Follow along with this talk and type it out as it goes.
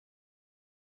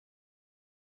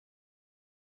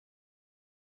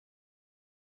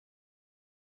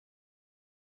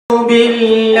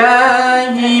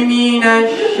بالله من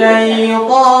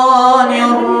الشيطان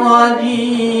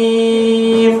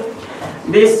الرجيم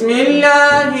بسم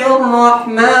الله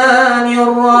الرحمن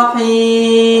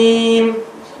الرحيم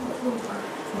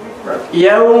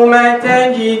يوم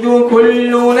تجد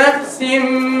كل نفس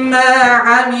ما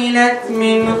عملت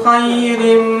من خير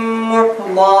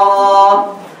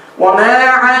محضرا وما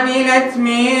عملت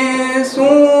من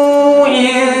سوء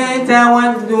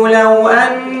تود لو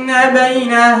أن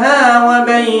بينها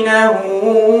وبينه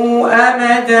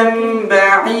أمدا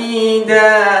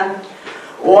بعيدا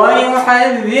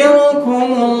ويحذركم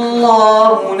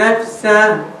الله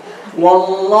نفسه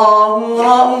والله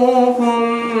رؤوف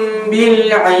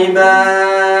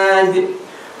بالعباد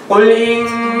قل إن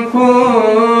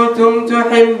كنتم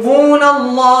تحبون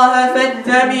الله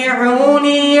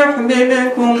فاتبعوني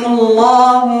يحببكم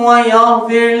الله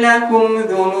ويغفر لكم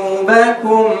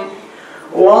ذنوبكم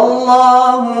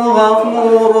والله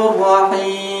غفور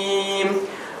رحيم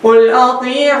قل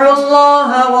أطيعوا الله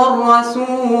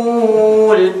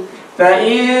والرسول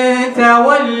فإن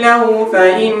تولوا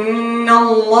فإن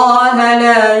الله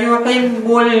لا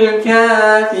يحب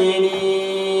الكافرين.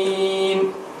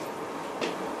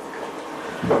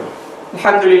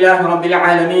 الحمد لله رب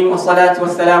العالمين والصلاة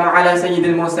والسلام على سيد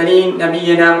المرسلين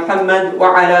نبينا محمد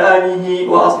وعلى آله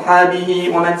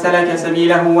وأصحابه ومن سلك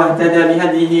سبيله واهتدى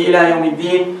بهديه إلى يوم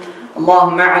الدين.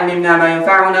 اللهم علمنا ما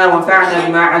ينفعنا وانفعنا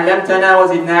بما علمتنا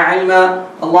وزدنا علما.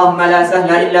 اللهم لا سهل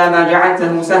إلا ما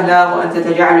جعلته سهلا وأنت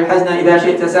تجعل الحزن إذا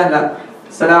شئت سهلا.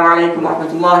 السلام عليكم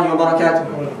ورحمة الله وبركاته.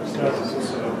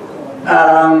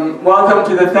 Welcome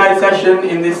to the third session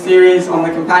in this series on the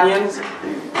companions.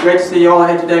 Great to see you all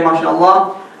here today,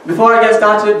 mashallah. Before I get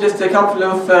started, just a couple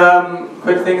of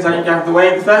quick things I need to get out of the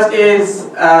way. The first is,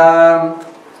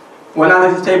 well, now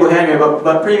there's a table here anyway,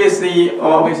 but previously,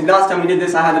 or obviously last time we did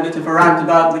this, I had a bit of a rant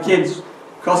about the kids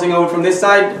crossing over from this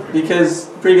side, because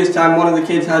previous time one of the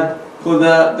kids had pulled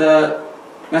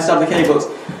messed up the cables.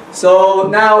 So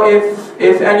now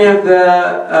if any of the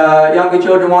younger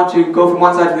children want to go from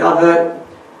one side to the other,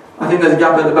 I think there's a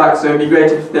gap at the back, so it'd be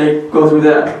great if they go through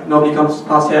there, nobody comes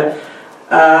past here.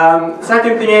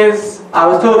 Second thing is, I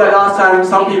was told that last time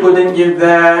some people didn't give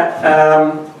their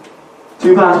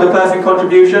 £2 per person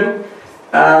contribution.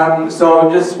 So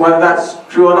just whether that's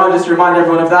true or not, just to remind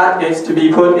everyone of that. It's to be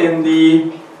put in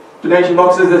the donation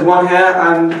boxes. There's one here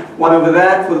and one over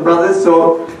there for the brothers.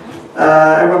 So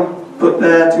everyone put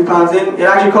their £2 in. It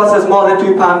actually costs us more than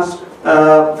 £2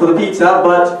 for the pizza,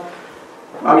 but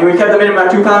I mean we kept the minimum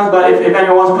at £2, but if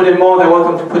anyone wants to put in more, they're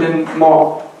welcome to put in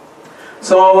more.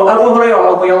 So Abu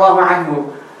Hurayrah radiyallahu anhu.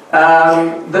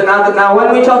 Now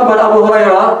when we talk about Abu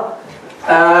Hurayrah,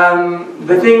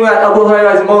 the thing that Abu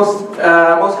Hurayrah is most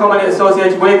commonly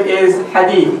associated with is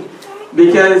hadith,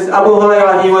 because Abu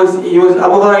Hurayrah was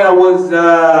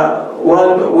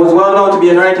well known to be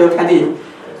a narrator of hadith.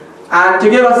 And to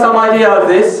give us some idea of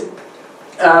this,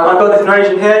 I've got this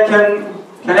narration here. Can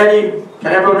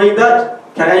everyone read that?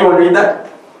 Can anyone read that?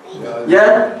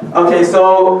 Yeah? Okay,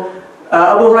 so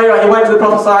Abu Hurayrah, he went to the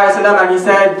Prophet ﷺ and he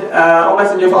said, O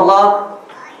Messenger of Allah,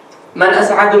 Man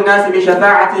as'adu an-nasi bi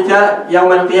shafa'atika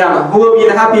yawm al-qiyamah. Who will be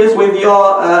the happiest with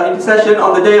your intercession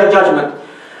on the day of judgment?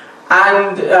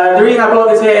 And the reason I brought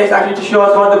this here is actually to show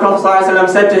us what the Prophet ﷺ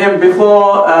said to him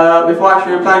before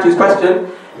actually replying to his question.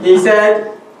 He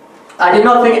said, I did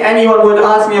not think anyone would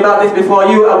ask me about this before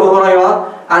you, Abu Hurayrah,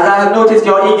 as I have noticed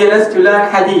your eagerness to learn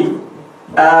hadith.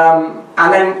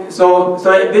 And then, so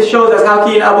this shows us how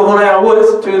keen Abu Hurayrah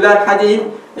was to learn hadith.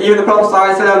 Even the Prophet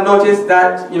ﷺ noticed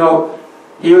that,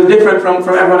 he was different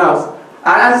from everyone else.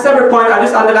 And as a separate point, I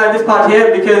just underline this part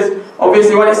here because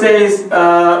obviously when it says,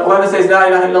 whoever says La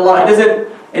ilaha illallah, it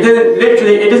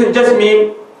doesn't just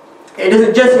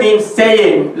mean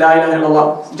saying La ilaha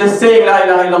illallah. Just saying La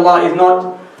ilaha illallah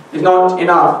is not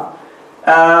enough.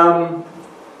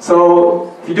 So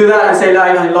if you do that and say La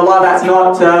ilaha illallah, that's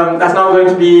not going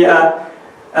to be.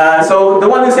 So the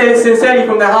one who says sincerely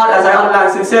from their heart, as I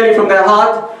underline, sincerely from their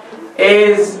heart,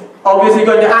 is obviously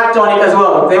going to act on it as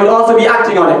well. They will also be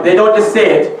acting on it. They don't just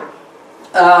say it.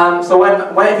 So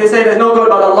if they say there's no God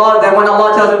but Allah, then when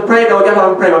Allah tells them to pray, they will get up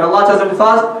and pray. When Allah tells them to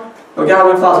fast, they'll get up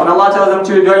and fast. When Allah tells them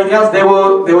to do anything else, they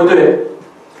will do it.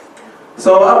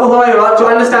 So Abu Hurayrah, to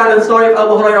understand the story of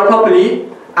Abu Hurayrah properly,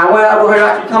 and where Abu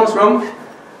Hurayrah actually comes from,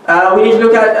 we need to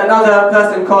look at another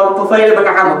person called Faisal ibn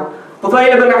Amr.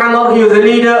 Faisal ibn Amr, he was the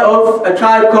leader of a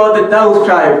tribe called the Daws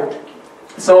tribe.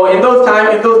 So in those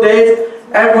days,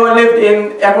 everyone lived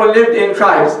in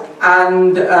tribes,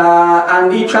 and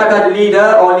each tribe had a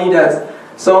leader or leaders.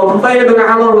 So Faisal ibn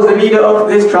Amr was the leader of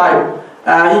this tribe.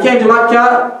 He came to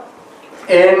Mecca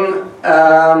in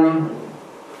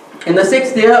in the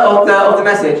 6th year of the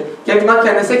message. Came to Makkah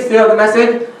in the 6th year of the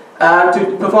message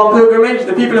to perform pilgrimage.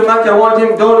 The people of Makkah warned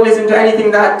him, don't listen to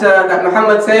anything that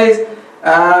Muhammad says,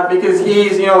 because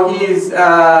he's, you know,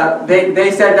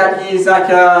 they said that he's like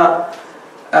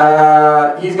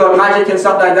he's got magic and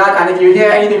stuff like that, and if you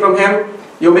hear anything from him,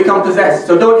 you'll become possessed.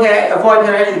 So avoid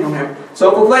hearing anything from him.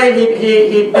 So Fulayl,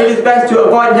 he did his best to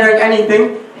avoid hearing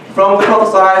anything from the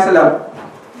Prophet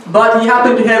ﷺ. But he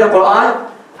happened to hear the Quran,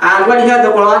 and when he heard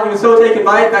the Quran, he was so taken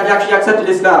by it that he actually accepted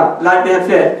Islam, like they had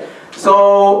feared.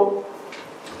 So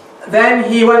then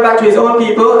he went back to his own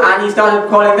people and he started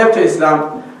calling them to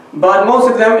Islam. But most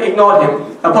of them ignored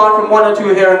him, apart from one or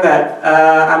two here and there.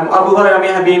 And Abu Hurayrah may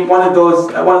have been one of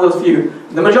those few.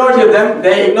 The majority of them,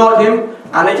 they ignored him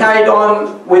and they carried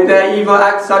on with their evil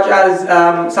acts such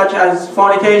as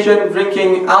fornication,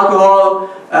 drinking alcohol,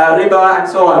 riba, and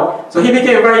so on. So he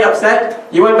became very upset.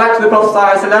 He went back to the Prophet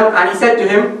ﷺ and he said to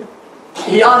him,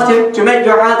 he asked him to make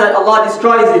dua that Allah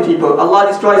destroys his people. Allah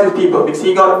destroys his people, because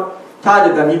he got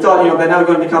tired of them. He thought, you know, they're never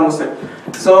going to become Muslim.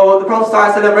 So the Prophet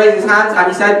ﷺ raised his hands and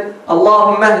he said,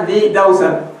 Allahumma hdi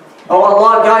dawsan. Oh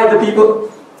Allah, guide the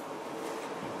people.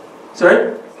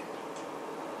 Sorry?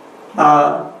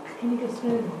 Can you go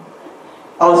slower?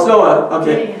 Oh, slower.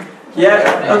 Okay.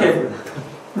 Yeah. Okay.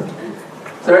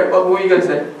 Sorry, what were you going to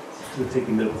say? Still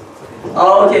taking notes.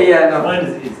 Oh, okay. Yeah. No. Mine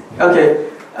is easy. Okay.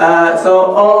 So,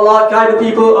 oh Allah, guide the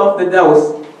people of the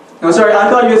Daws. No, sorry, I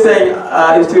thought you were saying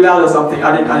it was too loud or something.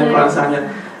 I didn't quite understand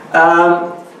yet.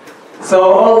 So,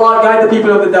 oh Allah, guide the people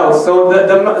of the Daws. So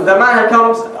the man had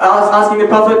come asking the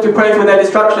Prophet to pray for their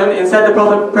destruction. Instead, the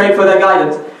Prophet prayed for their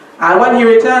guidance. And when he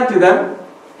returned to them,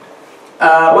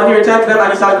 and he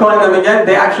started calling them again,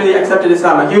 they actually accepted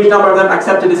Islam. A huge number of them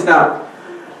accepted Islam.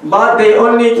 But they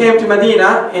only came to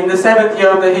Medina in the 7th year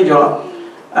of the Hijrah.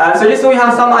 So just so we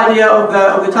have some idea of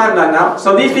the timeline now.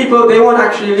 So these people, they weren't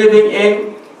actually living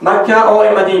in Mecca or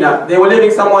in Medina. They were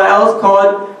living somewhere else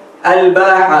called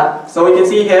Al-Baha. So we can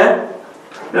see here.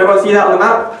 Everyone see that on the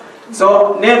map?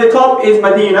 So near the top is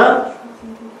Medina.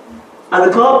 At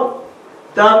the top,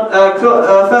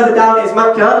 further down is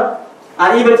Mecca.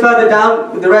 And even further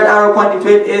down, with the red arrow pointing to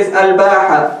it, is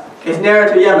Al-Baha. It's nearer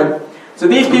to Yemen. So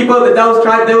these people, the Daws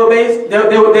tribe, they lived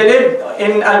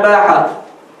in Al-Baha.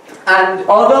 And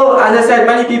although, as I said,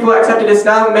 many people accepted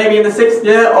Islam maybe in the 6th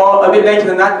year or a bit later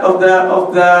than that of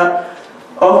the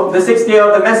 6th year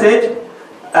of the message,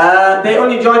 they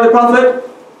only joined the Prophet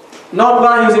not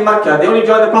while he was in Mecca. They only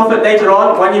joined the Prophet later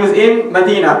on when he was in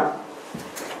Medina.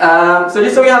 So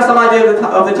just so we have some idea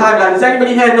of the timeline, does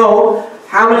anybody here know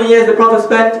how many years the Prophet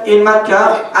spent in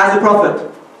Mecca as a Prophet?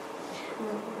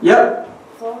 Yep.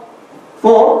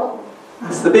 4?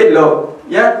 That's a bit low.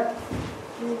 Yeah?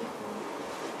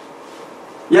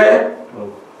 Yeah?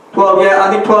 12, yeah, I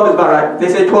think 12 is about right. They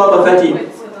say 12 or 13.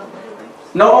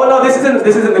 No, no, this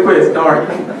isn't the quiz, don't worry.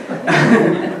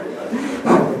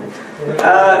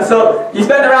 So he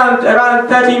spent around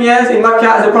 13 years in Mecca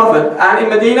as a Prophet, and in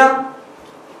Medina?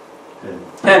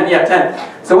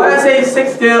 10. So when I say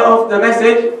 6th year of the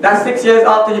message, that's 6 years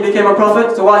after he became a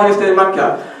Prophet, so while he was still in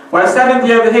Mecca. Whereas 7th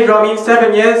year of the Hijrah means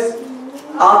 7 years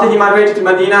after he migrated to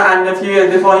Medina and a few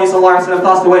years before he ﷺ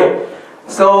passed away.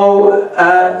 So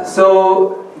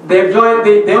they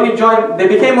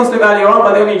became Muslim earlier on,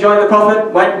 but they only joined the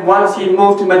Prophet once he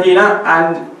moved to Medina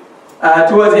and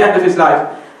towards the end of his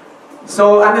life.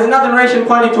 So, and there's another narration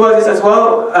pointing towards this as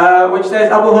well, which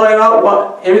says Abu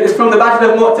Hurayrah, it's from the Battle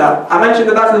of Mu'tah. I mentioned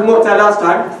the Battle of Mu'tah last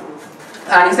time,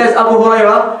 and he says Abu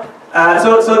Hurayrah.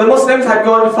 So the Muslims had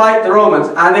gone to fight the Romans,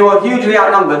 and they were hugely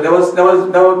outnumbered. The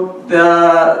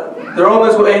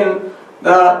Romans were in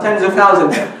the tens of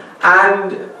thousands,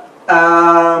 and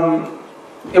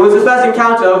it was the first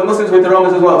encounter of the Muslims with the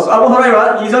Romans as well. So Abu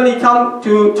Hurayrah, he's only come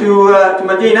to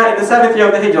Medina in the 7th year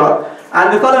of the Hijrah.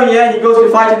 And the following year he goes to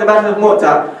fight in the Battle of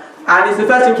Mu'tah. And it's the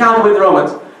first encounter with the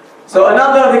Romans. So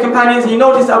another of the companions, he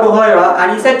noticed Abu Hurayrah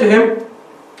and he said to him,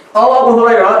 "Oh Abu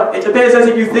Hurayrah, it appears as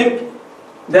if you think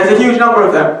there's a huge number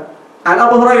of them." And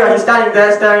Abu Hurayrah, he's standing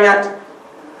there staring at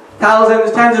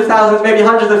thousands, tens of thousands, maybe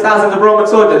hundreds of thousands of Roman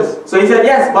soldiers. So he said,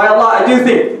 "Yes, by Allah, I do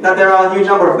think that there are a huge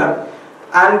number of them."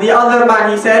 And the other man,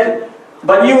 he said,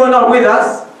 "But you were not with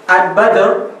us at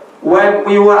Badr when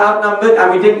we were outnumbered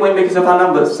and we didn't win because of our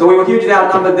numbers. So we were hugely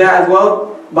outnumbered there as well,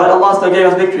 but Allah still gave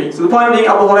us victory." So the point being,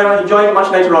 Abu Hurayrah, he joined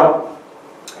much later on.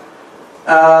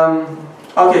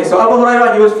 Okay, so Abu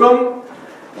Hurayrah,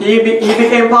 he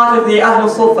became part of the Ahlul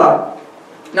Sufa.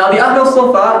 Now the Ahlul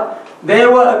Sufa, they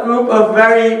were a group of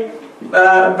very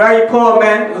poor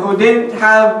men who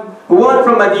weren't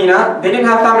from Medina, they didn't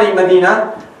have family in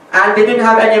Medina, and they didn't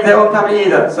have any of their own family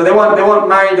either. So they weren't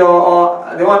married or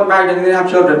they weren't married and they didn't have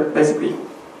children, basically.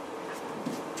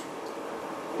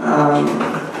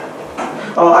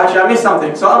 Oh, actually, I missed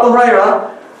something. So Abu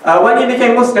Hurayrah, when he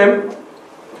became Muslim,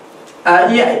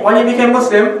 he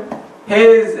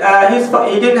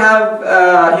didn't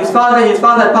have his father. His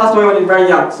father had passed away when he was very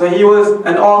young, so he was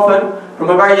an orphan from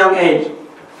a very young age.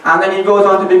 And then he goes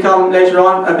on to become later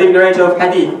on a big narrator of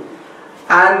hadith.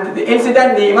 And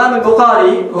incidentally, Imam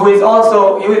al-Bukhari, who is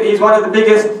also he's one of the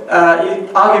biggest,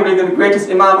 arguably the greatest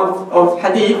Imam of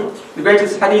hadith, the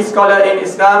greatest hadith scholar in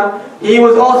Islam, he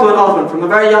was also an orphan from a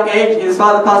very young age. His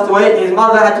father passed away. His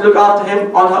mother had to look after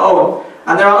him on her own.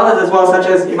 And there are others as well, such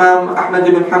as Imam Ahmad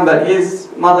ibn Hanbal. His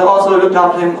mother also looked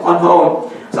after him on her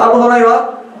own. So Abu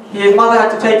Hurayrah, his mother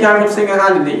had to take care of him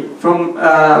single-handedly from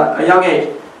a young age.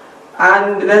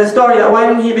 And there's a story that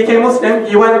when he became Muslim,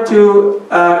 he went to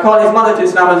call his mother to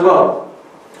Islam as well.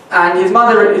 And his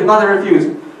mother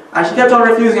refused. And she kept on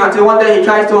refusing until one day he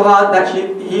tried so hard that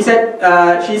she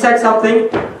said something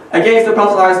against the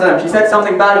Prophet ﷺ. She said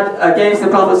something bad against the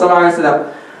Prophet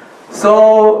ﷺ.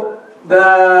 So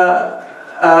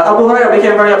Abu Hurayrah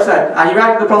became very upset, and he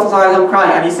ran to the Prophet ﷺ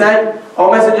crying, and he said,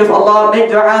 "O Messenger of Allah, make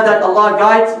dua that Allah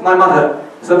guides my mother."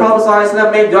 So the Prophet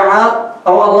ﷺ made dua,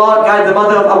 "O Allah, guide the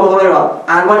mother of Abu Hurayrah."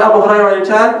 And when Abu Hurayrah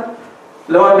returned,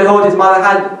 lo and behold, his mother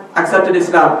had accepted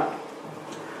Islam.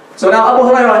 So now Abu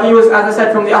Hurayrah, he was, as I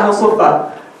said, from the Ahl Suffah.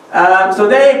 So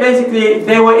they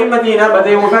were in Medina, but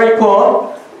they were very poor.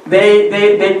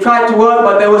 They tried to work,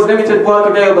 but there was limited work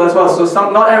available as well. So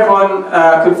not everyone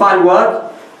could find work.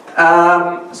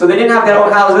 So they didn't have their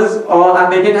own houses,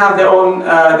 and they didn't have their own.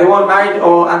 They weren't married,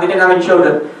 and they didn't have any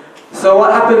children. So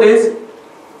what happened is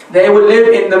they would live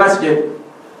in the masjid.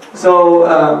 So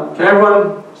can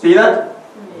everyone see that?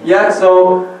 Yeah.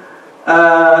 So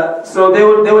they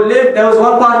would live. There was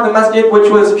one part of the masjid which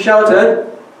was sheltered.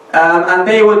 And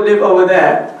they would live over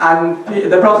there, and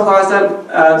the Prophet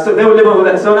ﷺ, so they would live over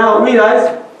there. So now realize,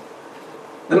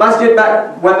 the masjid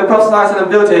back when the Prophet ﷺ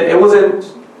built it, it wasn't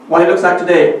what it looks like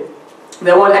today.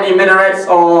 There weren't any minarets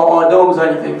or domes or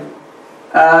anything.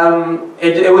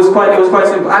 It was quite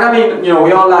simple. And I mean,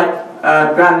 we all like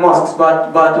grand mosques,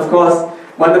 but of course,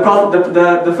 when the Prophet,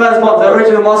 the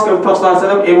original mosque of the Prophet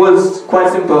ﷺ, it was quite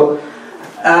simple.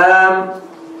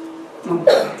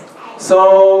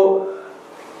 So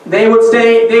they would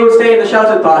stay in the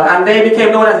sheltered part, and they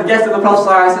became known as the guests of the Prophet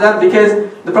ﷺ because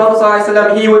the Prophet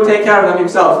ﷺ, he would take care of them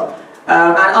himself.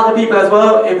 And other people as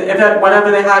well, whenever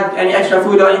they had any extra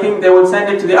food or anything, they would send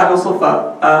it to the Ahl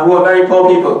Suffah, who are very poor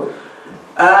people.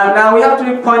 Now we have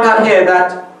to point out here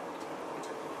that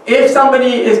if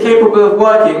somebody is capable of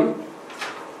working,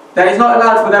 then it's not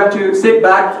allowed for them to sit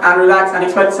back and relax and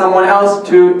expect someone else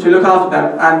to look after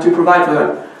them and to provide for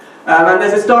them. And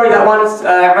there's a story that once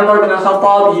Umar ibn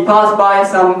al-Khattab, he passed by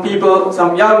some people,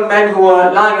 some young men who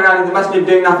were lying around in the masjid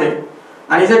doing nothing.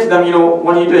 And he said to them,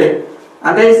 what are you doing?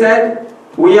 And they said,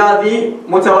 we are the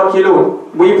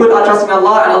mutawakkilun. We put our trust in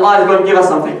Allah, and Allah is going to give us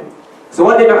something. So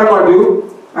what did Umar do?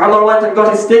 Umar went and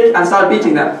got his stick and started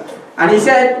beating them. And he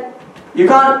said, you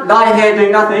can't lie here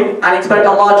doing nothing and expect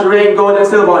Allah to rain gold and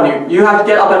silver on you. You have to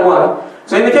get up and work.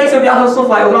 So in the case of the Ahl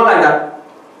Suffah, it was not like that.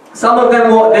 Some of them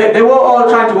they were all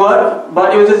trying to work,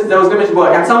 but there was limited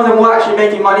work. And some of them were actually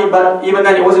making money, but even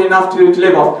then it wasn't enough to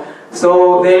live off.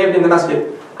 So they lived in the masjid.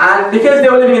 And because they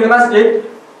were living in the masjid,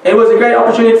 it was a great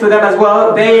opportunity for them as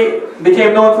well. They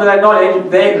became known for their knowledge.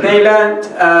 They learned,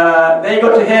 they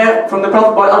got to hear from the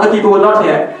Prophet what other people would not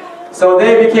hear. So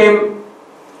they became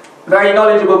very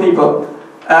knowledgeable people.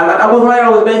 And Abu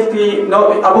Hurayrah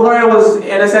was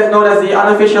in a sense known as the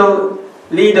unofficial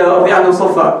leader of the Ahl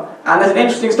Suffah. And there's an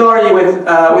interesting story with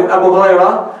Abu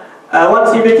Hurayrah.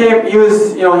 Once he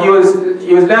was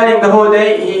learning the whole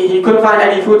day. He couldn't find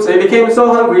any food, so he became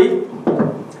so hungry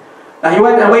that he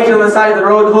went and waited on the side of the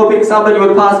road, hoping somebody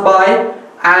would pass by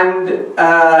and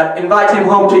invite him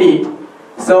home to eat.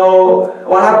 So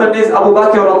what happened is Abu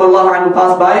Bakr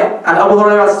passed by, and Abu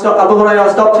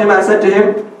Hurayrah stopped him and said to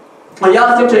him, he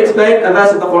asked him to explain a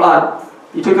verse of the Quran.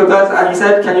 He took a verse and he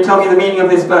said, "Can you tell me the meaning of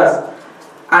this verse?"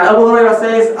 And Abu Hurayrah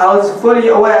says, I was fully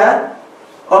aware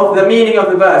of the meaning of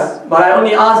the verse, but I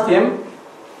only asked him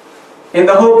in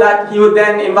the hope that he would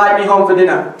then invite me home for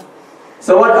dinner.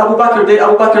 So what Abu Bakr did,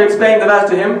 Abu Bakr explained the verse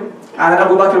to him, and then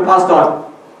Abu Bakr passed on.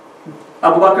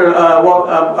 Abu Bakr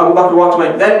walked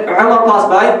away. Then Umar passed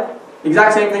by,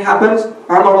 exact same thing happens,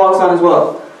 Umar walks on as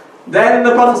well. Then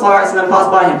the Prophet ﷺ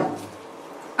passed by him.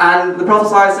 And the Prophet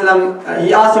ﷺ,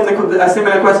 he asked him a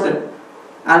similar question.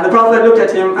 And the Prophet looked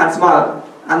at him and smiled.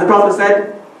 And the Prophet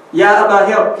said, Ya Aba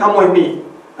Hir, come with me.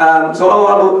 And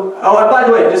by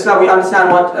the way, just so we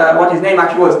understand what his name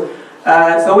actually was.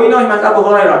 So we know him as Abu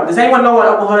Hurayrah. Does anyone know what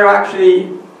Abu Hurayrah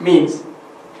actually means?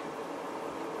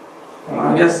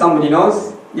 I guess somebody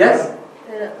knows. Yes?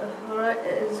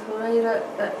 Is Hurayrah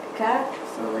a cat?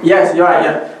 Yes, you're right,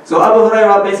 yeah. So Abu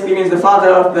Hurayrah basically means the father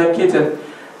of the kitten.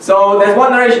 So there's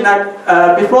one narration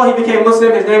that before he became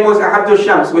Muslim, his name was Abdul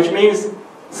Shams, which means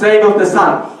slave of the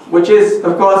sun, which is,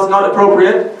 of course, not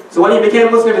appropriate. So when he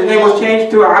became Muslim, his name was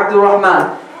changed to Abdul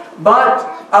Rahman. But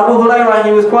Abu Hurayrah,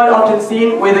 he was quite often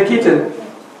seen with a kitten.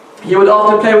 He would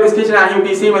often play with his kitten and he would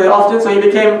be seen with it often, so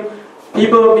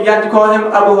people began to call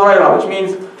him Abu Hurayrah, which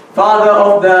means father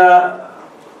of the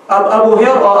Abu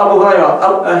Hir or Abu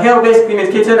Hurayrah. Hir basically means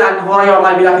kitten, and Hurayrah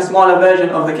might be like a smaller version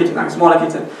of the kitten, like a smaller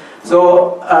kitten.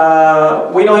 So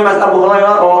we know him as Abu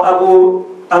Hurayrah or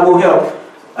Abu Hir.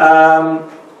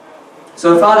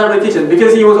 So father of the kitten,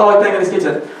 because he was always playing with his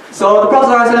kitten. So the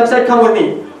Prophet ﷺ said, "Come with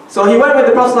me." So he went with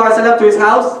the Prophet ﷺ to his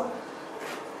house,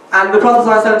 and the Prophet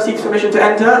ﷺ seeks permission to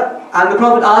enter, and the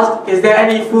Prophet asked, "Is there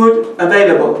any food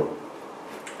available?"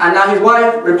 And now his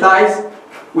wife replies,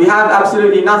 "We have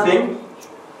absolutely nothing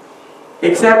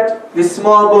except this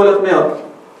small bowl of milk."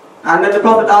 And then the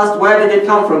Prophet asked, "Where did it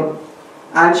come from?"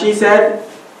 And she said,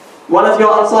 "One of your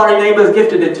Ansari neighbors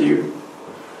gifted it to you."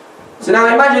 So now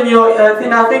imagine,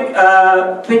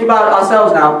 think about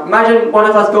ourselves now. Imagine one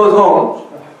of us goes home,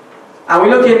 and we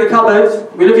look in the cupboards,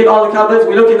 we look in all the cupboards,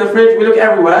 we look in the fridge, we look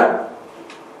everywhere,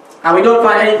 and we don't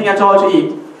find anything at all to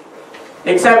eat,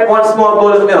 except one small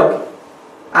bowl of milk.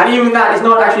 And even that is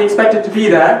not actually expected to be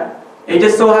there. It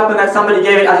just so happened that somebody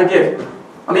gave it as a gift.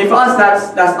 I mean, for us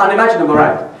that's unimaginable,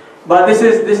 right? But this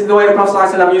is the way the Prophet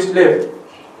ﷺ used to live.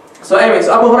 So anyway,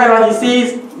 so Abu Hurayrah, he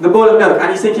sees the bowl of milk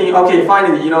and he's thinking, okay,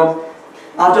 finally,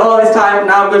 after all this time,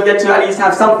 now I'm going to get to at least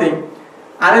have something.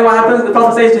 And then what happens? The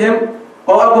Prophet says to him,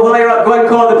 "Oh, Abu Hurayrah, go and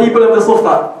call the people of the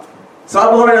Sufa." So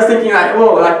Abu Hurayrah is thinking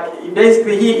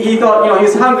basically he thought, he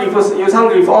was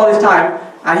hungry for all this time,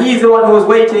 and he's the one who was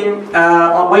waiting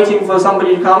for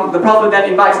somebody to come. The Prophet then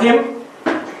invites him,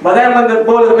 but then when the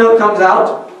bowl of milk comes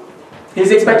out, he's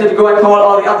expected to go and call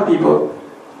all the other people.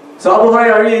 So Abu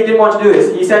Hurayrah really didn't want to do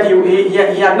this. He said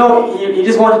he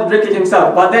just wanted to drink it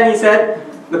himself. But then he said,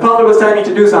 the Prophet was telling me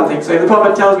to do something. So if the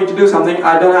Prophet tells me to do something,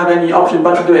 I don't have any option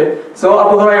but to do it. So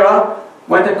Abu Hurayrah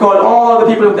went and called all the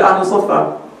people of the Ahlul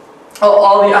Sufa.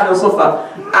 All the Ahlul Sufa.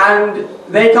 And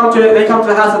they come to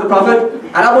the house of the Prophet.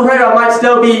 And Abu Hurayrah might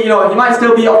still be, he might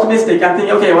still be optimistic and think,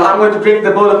 okay, well, I'm going to drink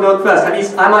the bowl of milk first. At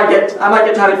least I might get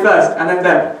to have it first, and then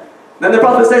them. Then the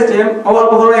Prophet says to him, "Oh,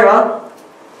 Abu Hurayrah,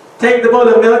 take the bowl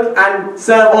of milk and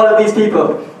serve all of these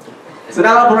people." So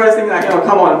now Abu Hurayrah is thinking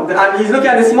come on. And he's looking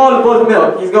at this small bowl of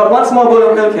milk. He's got one small bowl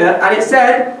of milk here, and it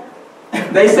said,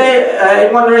 they say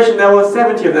in one narration there were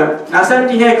 70 of them. Now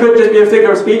 70 here could just be a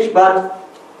figure of speech, but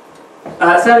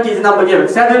 70 is the number given.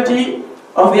 70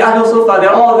 of the Ahlul Sufa,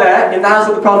 they're all there in the house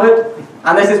of the Prophet,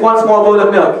 and there's this one small bowl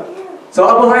of milk. So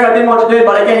Abu Hurayrah didn't want to do it,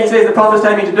 but again he says the Prophet's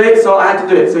telling me to do it, so I had to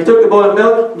do it. So he took the bowl of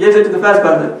milk, gives it to the first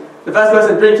person. The first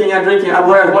person drinking and drinking.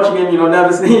 Abu Hurayrah is watching him,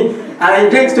 nervously, and then he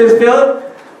drinks to his fill,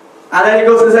 and then he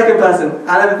goes to the second person, and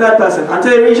then the third person,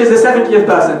 until he reaches the 70th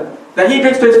person. Then he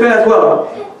drinks to his fill as well.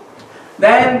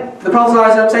 Then the Prophet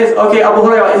ﷺ says, "Okay, Abu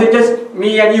Hurayrah, is it just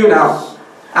me and you now?"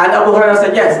 And Abu Hurayrah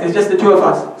said, "Yes, it's just the two of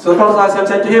us." So the Prophet ﷺ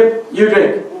said to him, "You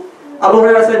drink." Abu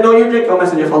Hurayrah said, "No, you drink, O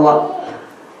Messenger of Allah."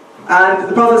 And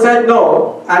the Prophet said,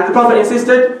 "No." And the Prophet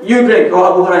insisted, "You drink, O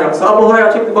Abu Hurayrah." So Abu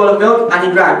Hurayrah took the bowl of milk and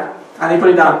he drank, and he put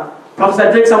it down. The Prophet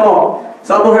said, "Drink some more."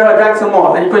 So Abu Hurayrah drank some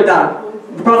more, then he put it down.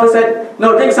 The Prophet said,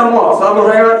 "No, drink some more." So Abu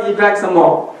Hurayrah, he drank some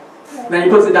more, then he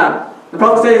puts it down. The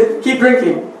Prophet says, "Keep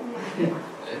drinking."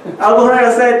 Abu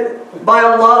Hurayrah said, "By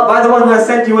Allah, by the one who has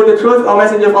sent you with the truth, O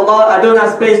Messenger of Allah, I don't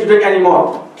have space to drink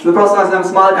anymore." So the Prophet ﷺ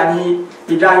smiled and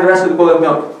he drank the rest of the bowl of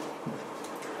milk.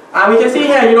 And we can see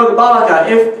here, the barakah.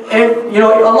 If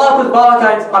Allah puts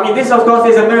barakah, this of course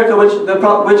is a miracle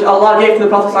which Allah gave to the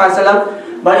Prophet ﷺ.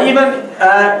 But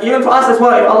even for us as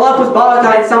well, if Allah puts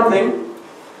barakah in something,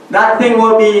 that thing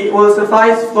will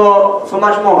suffice for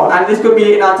much more. And this could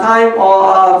be in our time or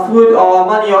our food or our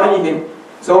money or anything.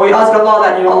 So we ask Allah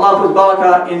that Allah puts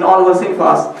barakah in all of those things for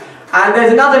us. And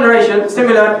there's another narration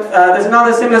similar. There's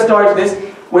another similar story to this,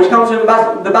 which comes from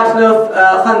the Battle of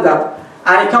Khandaq,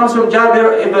 and it comes from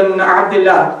Jabir ibn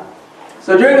Abdullah.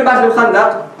 So during the Battle of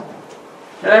Khandaq,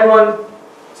 can everyone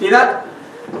see that?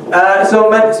 So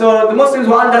the Muslims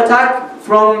were under attack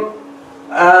from.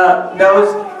 There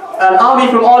was an army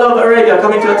from all over Arabia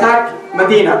coming to attack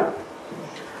Medina.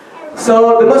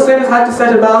 So the Muslims had to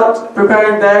set about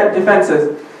preparing their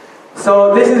defenses.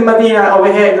 So this is Medina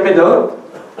over here in the middle.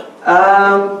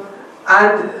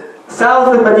 And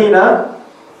south of Medina,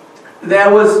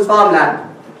 there was farmland.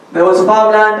 There was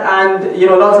farmland and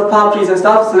lots of palm trees and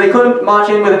stuff, so they couldn't march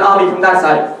in with an army from that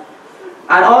side.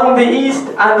 And on the east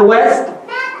and the west,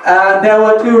 there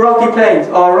were two rocky plains,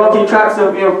 or rocky tracts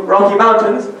of rocky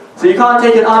mountains, so you can't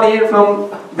take an army in from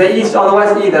the east or the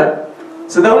west either.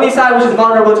 So the only side which is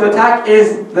vulnerable to attack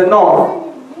is the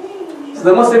north. So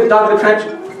the Muslims dug the trench.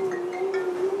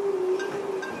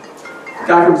 The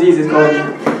guy from Ziz is calling me.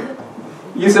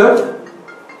 Yusuf,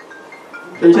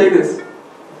 can you take this?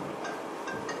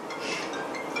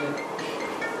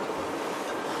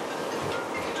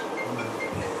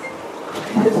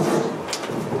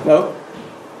 No?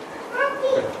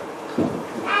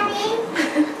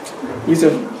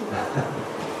 Yusuf.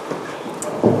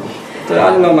 I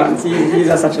don't know, man.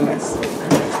 He's such a mess.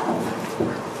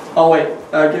 Oh wait,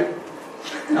 give.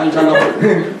 I'm trying to.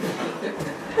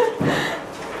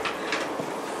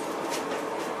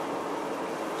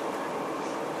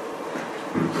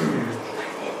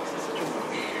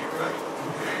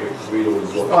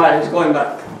 Alright, just going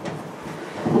back.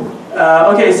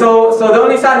 Okay, so the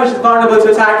only side which is vulnerable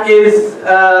to attack is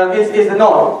the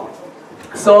north.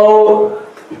 So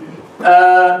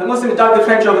the Muslims dug the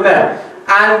trench over there,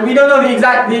 and we don't know the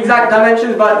exact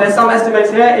dimensions, but there's some estimates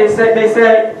here. They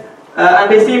say, and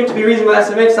they seem to be reasonable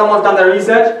estimates. Someone's done their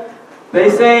research. They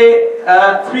say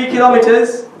 3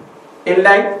 kilometers in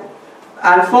length,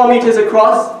 and 4 meters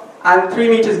across, and 3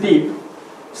 meters deep.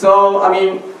 So I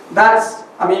mean,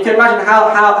 you can imagine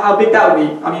how big that would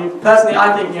be. I mean, personally,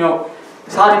 I think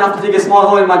it's hard enough to dig a small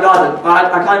hole in my garden,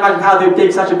 but I can't imagine how they would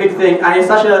dig such a big thing, and in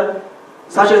such a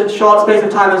short space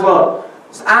of time as well.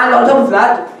 And on top of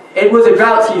that, it was a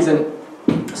drought season,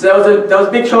 so there was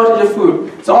a big shortage of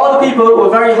food. So all the people were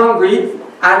very hungry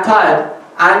and tired.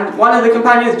 And one of the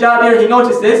companions, Jabir, he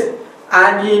noticed this,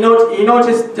 and he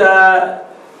noticed that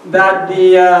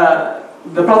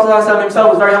the Prophet ﷺ himself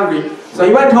was very hungry. So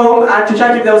he went home and to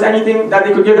check if there was anything that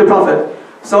they could give the Prophet.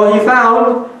 So he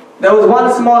found there was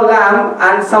one small lamb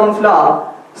and some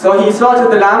flour. So he slaughtered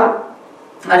the lamb,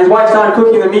 and his wife started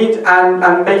cooking the meat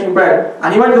and baking bread.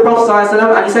 And he went to the Prophet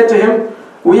ﷺ and he said to him,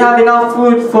 "We have enough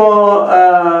food for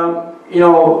a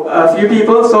few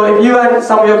people, so if you and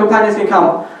some of your companions can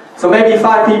come." So maybe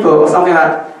 5 people or something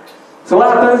like that. So what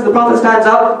happens? The Prophet stands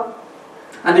up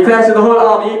and declares to the whole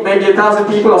army, maybe 1,000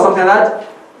 people or something like that,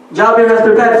 "Jabir has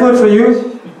prepared food for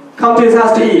you, come to his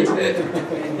house to eat."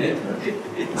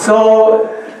 So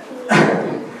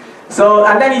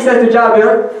and then he says to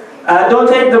Jabir, "Don't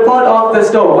take the pot off the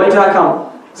stove, wait till I come."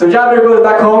 So Jabir goes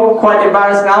back home, quite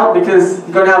embarrassed now, because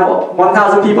he's going to have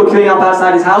 1,000 people queuing up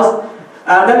outside his house.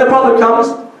 Then the Prophet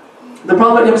comes. The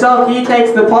Prophet himself, he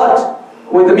takes the pot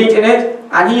with the meat in it,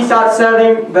 and he starts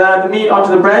serving the meat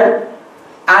onto the bread.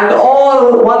 And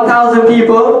all 1,000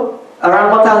 people,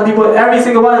 around 1,000 people, every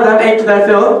single one of them ate to their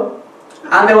fill,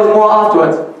 and there was more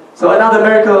afterwards. So another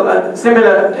miracle, a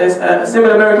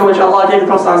similar miracle which Allah gave the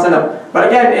Prophet ﷺ. But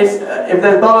again, if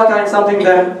there's barakah in something,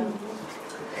 then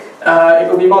it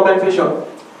will be more beneficial.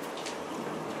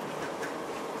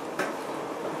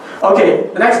 Okay,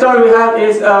 the next story we have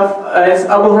is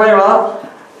Abu Hurayrah.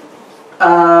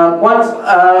 Once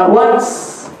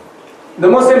the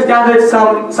Muslims gathered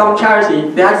some charity.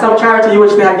 They had some charity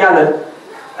which they had gathered.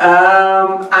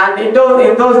 And in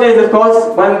those days, of course,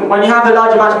 when you have a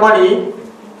large amount of money,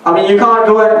 I mean, you can't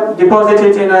go and deposit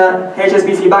it in a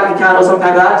HSBC bank account or something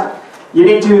like that. You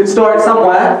need to store it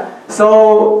somewhere.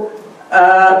 So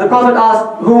the Prophet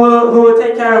asked, who will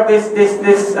take care of this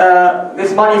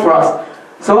money for us?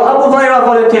 So Abu Hurayrah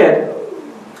volunteered.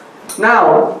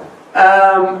 Now,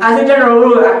 as a general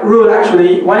rule,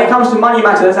 actually, when it comes to money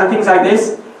matters and things like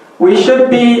this, we should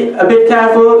be a bit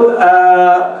careful,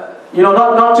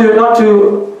 not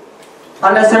to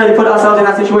unnecessarily put ourselves in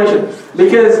that situation.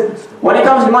 Because when it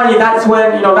comes to money, that's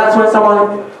when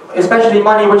someone, especially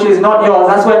money which is not yours,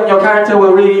 that's when your character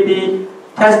will really be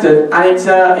tested, and it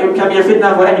can be a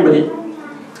fitna for anybody.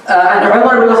 And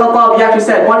Umar ibn al-Khattab, he actually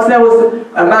said, once there was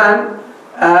a man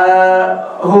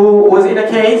who was in a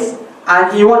case,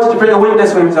 and he wanted to bring a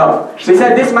witness for himself. So he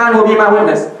said, "This man will be my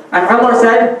witness." And Umar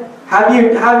said, have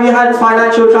you had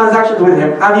financial transactions with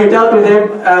him? Have you dealt with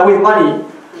him with money?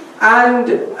 And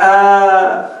the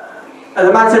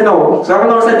man said no. So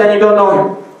Umar said, "Then you don't know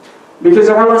him." Because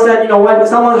Umar said, when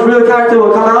someone's real character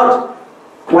will come out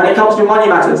when it comes to money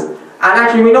matters. And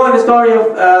actually we know in the story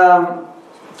of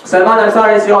Salman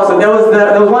al-Farisi also, there was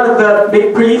one of the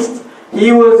big priests.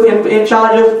 He was in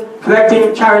charge of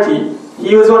collecting charity.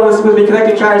 He was one who was supposed to be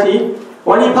collecting charity.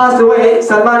 When he passed away,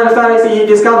 Salman al-Farisi, he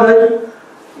discovered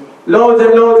loads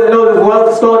and loads and loads of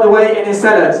wealth stored away in his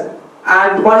cellars.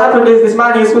 And what happened is, this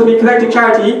man, he was supposed to be collecting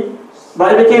charity,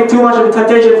 but it became too much of a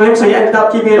temptation for him, so he ended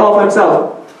up keeping it all for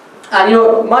himself. And you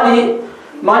know, money,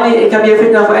 it can be a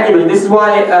fitna for anybody. This is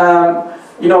why,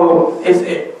 you know,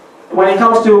 when it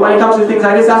comes to things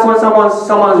like this, that's when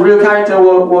someone's real character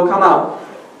will come out,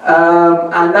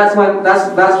 and that's when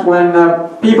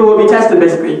people will be tested,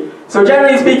 basically. So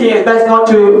generally speaking, it's best not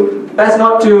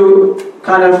to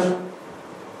kind of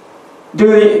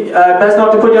best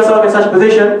not to put yourself in such a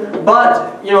position.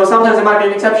 But you know, sometimes there might be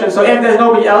an exception. So if there's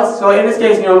nobody else, so in this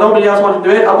case, you know, nobody else wanted to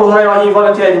do it. Abu Hurayrah, he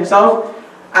volunteered himself,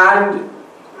 and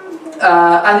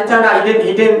as it turned out,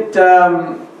 he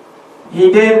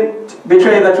didn't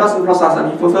betray the trust of the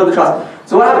Prophet. He fulfilled the trust.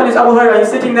 So what happened is Abu Hurayrah, he's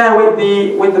sitting there with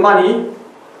the money,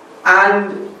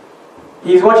 and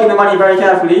he's watching the money very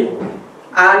carefully.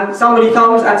 And somebody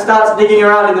comes and starts digging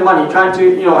around in the money, trying to,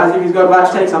 you know, as if he's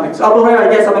about to take something. So Abu Hurayrah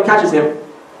gets up and catches him,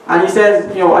 and he says,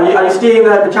 you know, are you stealing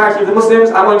the charity of the Muslims?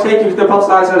 I'm going to take you to the Prophet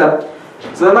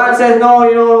ﷺ. So the man says, no,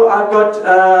 you know, I'm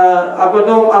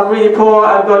really poor.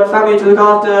 I've got family to look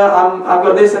after. I've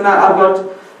got this and that. I've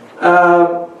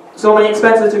got so many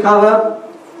expenses to cover.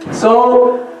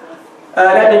 So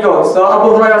let me go. So Abu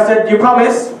Hurayrah said, do you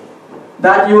promise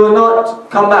that you will not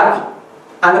come back?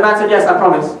 And the man said, yes, I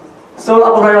promise. So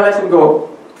Abu Hurayrah lets him go.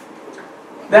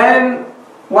 Then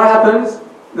what happens?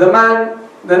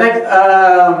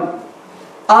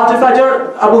 After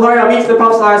Fajr, Abu Hurayrah meets the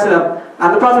Prophet ﷺ,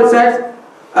 and the Prophet says,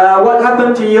 what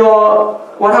happened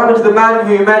to the man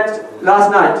who you met last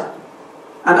night?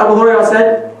 And Abu Hurayrah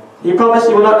said, he promised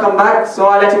he will not come back, so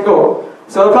I let him go.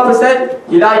 So the Prophet said,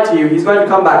 he lied to you, he's going to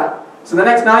come back. So the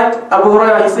next night, Abu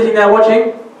Hurayrah is sitting there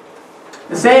watching.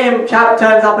 The same chap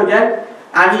turns up again,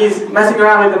 and he's messing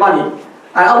around with the money.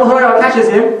 And Abu Hurayrah catches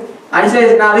him, and he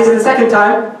says, now this is the second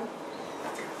time,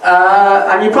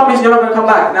 and you promised you're not going to come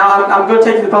back. Now I'm going to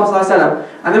take you to the Prophet ﷺ.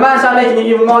 And the man started making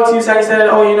even more excuses, and he said,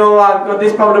 oh, you know, I've got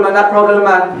this problem and that problem,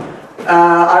 and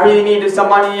I really needed some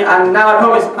money, and now I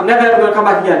promise I'm never ever going to come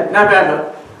back again. Never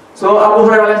ever. So Abu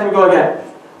Hurayrah let him go again.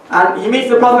 And he meets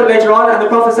the Prophet later on, and the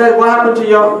Prophet says, what happened to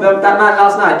that man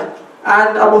last night?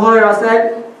 And Abu Hurayrah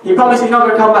said, he promised he's not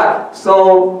going to come back,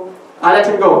 so I let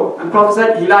him go. And the Prophet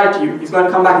said, he lied to you, he's going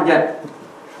to come back again.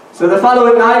 So the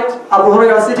following night, Abu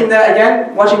Hurayrah was sitting there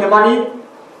again, watching the money,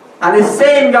 and this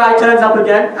same guy turns up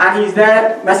again, and he's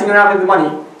there messing around with the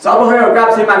money. So Abu Hurayrah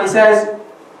grabs him and he says,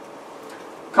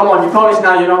 come on, you promised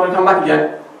now you're not going to come back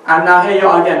again. And now here you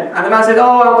are again. And the man said,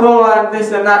 oh, I'm poor and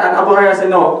this and that. And Abu Hurayrah said,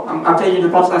 no, I'm taking you to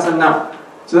the Prophet now.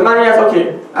 So the man realized,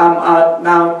 okay,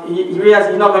 now he realized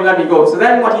he's not going to let me go. So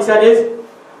then what he said is,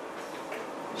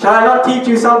 shall I not teach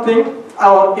you something?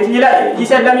 He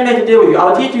said, let me make a deal with you.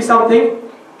 I'll teach you something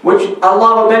which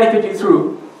Allah will benefit you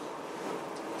through.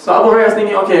 So Abu Hurayrah is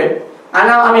thinking, okay. And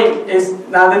now, I mean,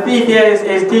 now the thief here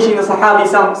is teaching the Sahabi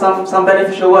some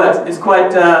beneficial words. It's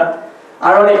quite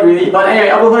ironic, really. But anyway,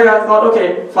 Abu Hurayrah thought,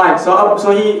 okay, fine.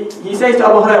 So he says to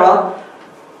Abu Hurayrah,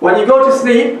 when you go to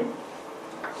sleep,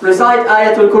 recite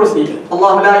Ayatul Kursi.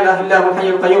 Allahu la ilaha illa huwal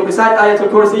hayyul qayyum. Recite Ayatul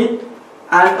Kursi,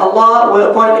 and Allah will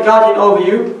appoint a guardian over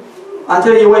you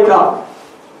until you wake up.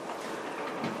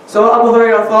 So Abu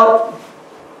Hurayrah thought,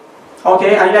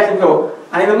 okay, and he let him go.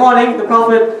 And in the morning, the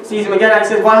Prophet sees him again and he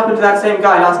says, what happened to that same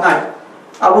guy last night?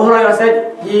 Abu Hurayrah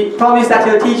said, he promised that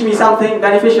he'll teach me something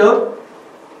beneficial,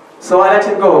 so I let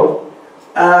him go.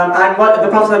 And what the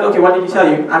Prophet said, okay, what did he tell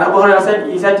you? And Abu Hurayrah said,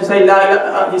 he said to say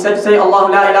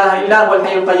Allahu la ilaha illa huwal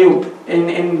hayyul qayyum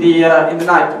in the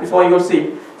night before you go to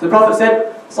sleep. So the Prophet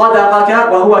said, Sadaqaka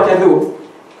wa huwa kadhub.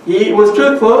 He was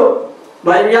truthful,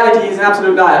 but in reality he's an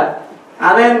absolute liar.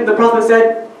 And then the Prophet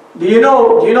said, do you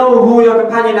know who your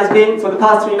companion has been for the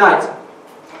past 3 nights?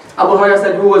 Abu Hurayrah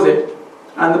said, who was it?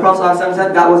 And the Prophet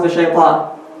said, that was the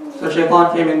shaitan. So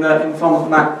shaitan came in the form of a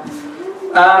man.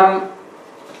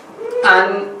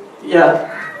 And yeah.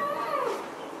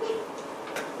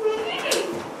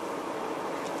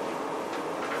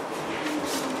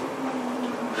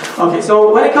 Okay,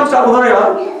 so when it comes to Abu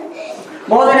Hurayrah,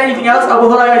 more than anything else, Abu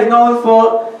Hurayrah is known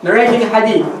for narrating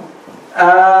hadith.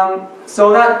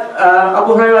 So that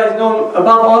Abu Hurayrah is known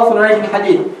above all for narrating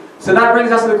hadith. So that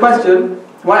brings us to the question,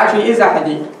 what actually is a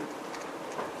hadith?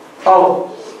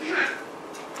 Oh,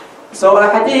 so a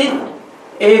hadith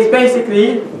is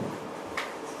basically,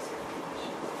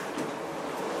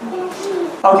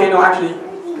 okay, no, actually.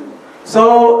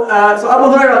 So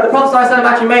Abu Hurayrah, the Prophet ﷺ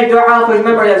actually made dua for his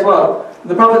memory as well.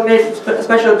 The Prophet made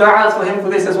special du'as for him for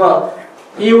this as well.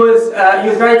 He was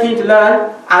very keen to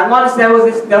learn, and once there's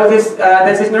this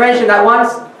narration that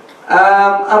once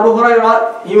Abu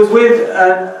Hurayrah, he was with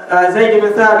Zayd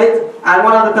ibn Thabit and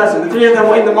one other person. The 3 of them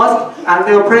were in the mosque and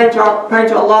they were praying to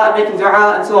Allah and making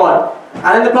du'a and so on. And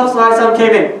then the Prophet ﷺ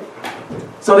came in.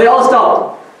 So they all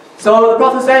stopped. So the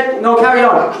Prophet said, no, carry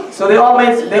on. So they all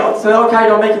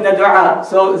carried on making their dua.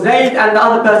 So Zayd and the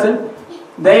other person,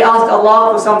 they asked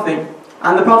Allah for something.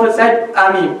 And the Prophet said,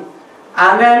 Ameen.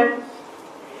 And then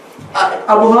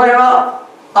Abu Hurayrah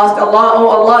asked Allah, oh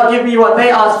Allah, give me what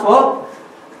they asked for,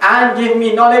 and give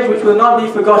me knowledge which will not be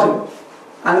forgotten.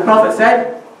 And the Prophet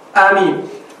said, Ameen.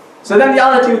 So then the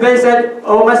other two, they said,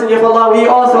 O Messenger of Allah, we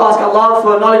also ask Allah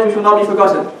for knowledge which will not be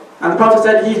forgotten. And the Prophet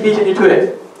said, he's beaten you to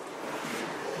it.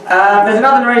 There's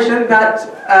another narration that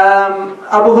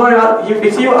Abu Hurayrah, Abu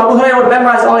Hurayrah would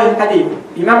memorize all his hadith.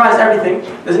 He memorized everything.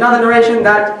 There's another narration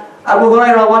that Abu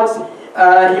Hurayrah once,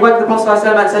 he went to the Prophet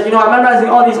ﷺ and said, you know, I'm memorizing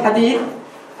all these hadith,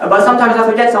 but sometimes I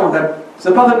forget some of them. So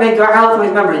the Prophet made dua for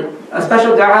his memory, a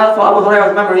special dua for Abu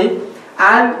Hurayrah's memory.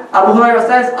 And Abu Hurayrah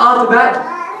says, after that,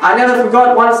 I never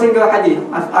forgot one single hadith.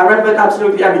 I remembered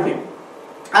absolutely everything.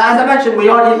 As I mentioned, we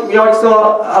already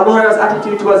saw Abu Hurayrah's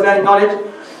attitude towards learning knowledge.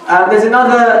 There's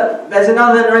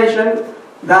another narration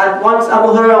that once Abu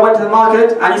Hurayrah went to the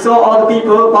market and he saw all the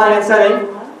people buying and selling,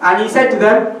 and he said to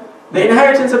them, the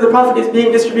inheritance of the Prophet is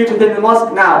being distributed in the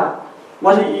mosque now.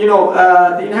 Don't you know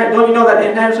that the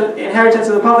inheritance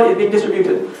of the Prophet is being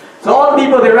distributed? So all the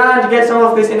people, they ran to get some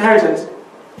of this inheritance.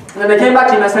 And then they came back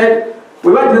to him and said,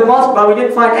 we went to the mosque, but we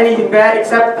didn't find anything there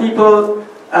except people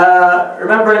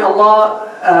remembering Allah,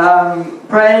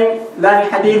 praying, learning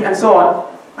hadith, and so on.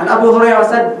 And Abu Hurayrah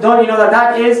said, don't you know that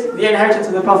that is the inheritance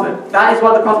of the Prophet? That is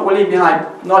what the Prophet will leave behind,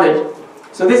 knowledge.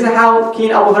 So this is how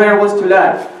keen Abu Hurayrah was to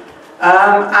learn.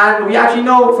 And we actually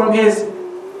know from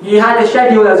he had a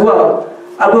schedule as well.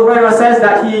 Abu Hurayrah says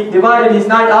that he divided his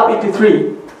night up into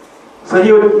 3. So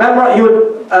he would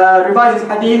revise his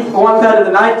hadith for 1/3 of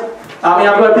the night.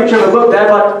 I've got a picture of a book there,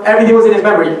 but everything was in his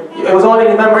memory. It was all in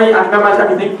his memory, and he memorized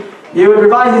everything. He would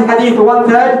revise his hadith for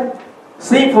 1/3,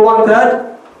 sleep for 1/3,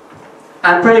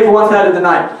 and pray for 1/3 of the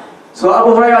night. So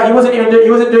Abu Hurayrah, he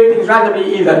wasn't doing things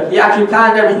randomly either. He actually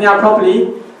planned everything out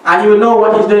properly, and he would know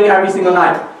what he's doing every single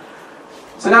night.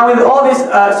 So now with all this,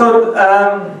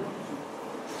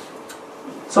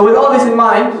 so with all this in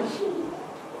mind,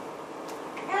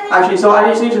 so I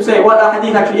just need to say what a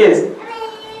hadith actually is.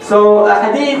 So a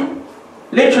hadith,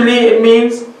 literally it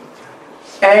means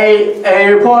a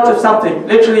report of something.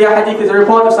 Literally a hadith is a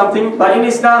report of something, but in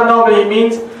Islam normally it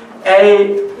means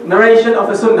a narration of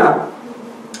a sunnah.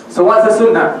 So what's a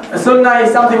sunnah? A sunnah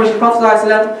is something which the Prophet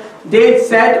ﷺ did,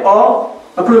 said, or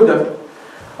approved of.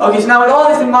 Okay, so now with all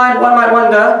this in mind, one might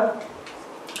wonder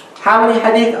how many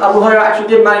hadith Abu Hurayrah actually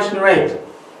did manage to narrate.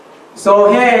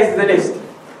 So here is the list.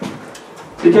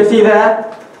 So you can see there,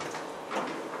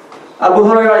 Abu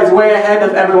Hurayrah is way ahead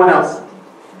of everyone else.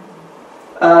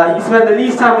 He spent the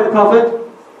least time with the Prophet,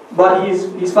 but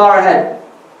he's far ahead.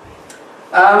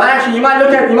 And actually, you might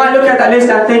look at that list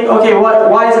and think, okay,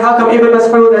 how come Ibn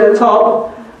Mas'ud at the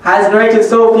top has narrated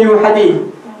so few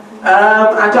hadith?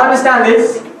 And to understand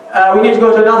this, we need to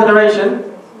go to another narration,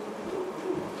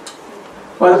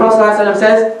 where the Prophet ﷺ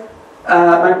says,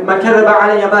 من كذب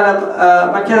علي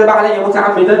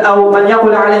متعمدا أو من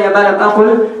يقول علي ما لم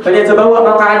أقل فليتبوأ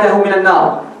مقعده من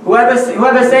النار. Whoever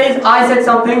says I said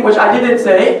something which I didn't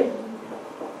say,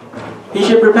 he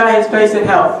should prepare his place in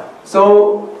hell.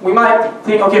 So we might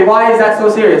think, okay, why is that so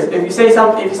serious? If you say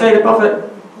the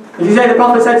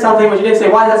Prophet said something which you didn't say,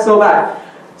 why is that so bad?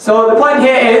 So the point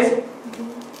here is,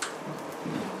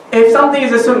 if something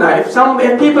is a sunnah,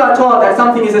 if people are taught that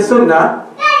something is a sunnah,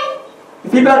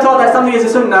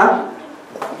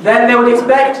 then they would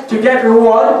expect to get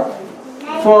reward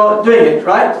for doing it,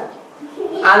 right?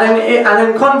 And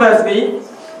then conversely,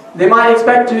 they might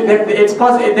expect to.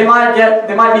 They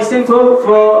might be sinful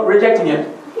for rejecting it.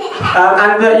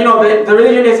 And the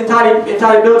religion is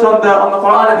entirely built on the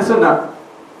Quran and the Sunnah.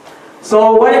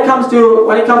 So when it comes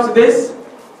to this,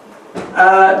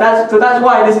 that's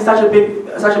why this is such a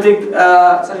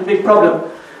big problem.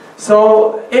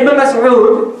 So Ibn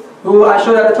Mas'ud, who I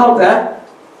showed at the top there,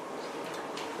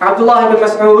 Abdullah ibn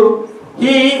Mas'ud,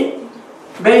 he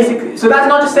basically, so that's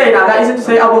not to say now, that isn't to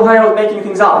say Abu Hurayrah was making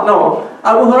things up. No,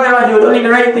 Abu Hurayrah, he would only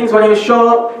narrate things when he was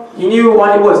sure he knew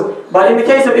what it was. But in the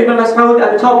case of Ibn Mas'ud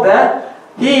at the top there,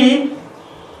 he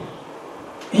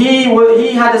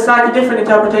had a slightly different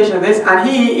interpretation of this, and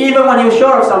even when he was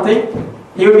sure of something,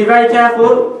 he would be very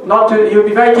careful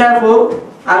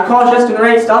and cautious to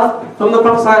narrate stuff from the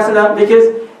Prophet ﷺ, because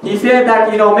he feared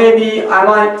that maybe I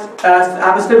might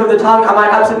have a slip of the tongue, I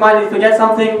might absent-mindedly forget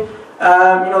something,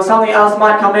 something else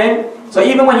might come in. So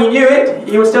even when he knew it,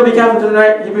 he would still be careful to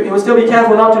narrate. He would still be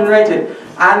careful not to narrate it.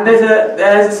 And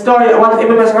there's a story. One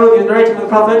Ibn Mas'ud was narrating from the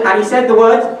Prophet, and he said the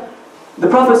words the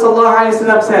Prophet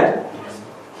ﷺ said,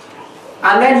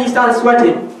 and then he started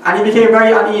sweating. and he became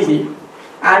very uneasy,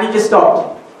 and he just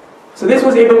stopped. So this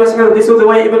was Ibn Mas'ud. This was the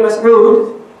way Ibn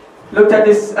Mas'ud looked at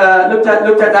this, looked at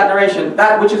that narration.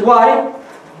 That which is why,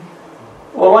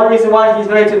 well, one reason why he's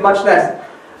narrated much less.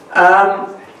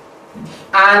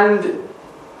 And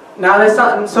now there's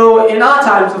something. So in our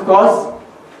times, of course,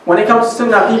 when it comes to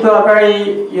Sunnah, people are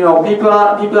very, people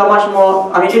are much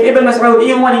more. I mean, if Ibn Mas'ud,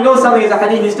 even when he knows something is a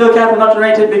hadith, he's still careful not to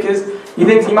narrate it because he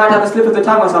thinks he might have a slip of the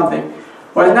tongue or something.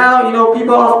 Whereas now,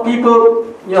 people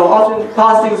often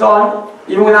pass things on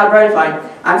even without verifying.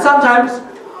 And sometimes,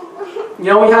 we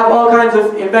have all kinds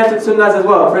of invented sunnahs as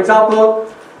well. For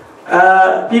example,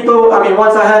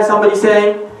 once I heard somebody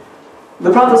saying,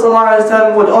 the Prophet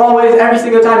ﷺ would always, every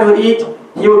single time he would eat,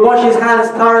 he would wash his hands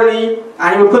thoroughly,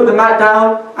 and he would put the mat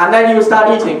down, and then he would start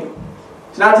eating.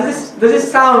 So now, does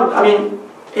this sound? I mean,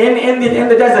 in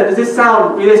the desert, does this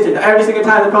sound realistic? That every single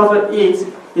time the Prophet eats,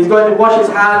 he's going to wash his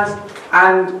hands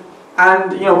and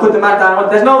put the mat down.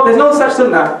 There's no such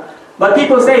sunnah, but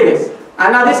people say this.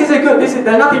 And now this is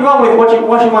there's nothing wrong with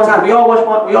washing one's hands. We all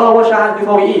wash our hands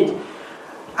before we eat,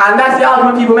 and that's the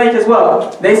argument people make as well.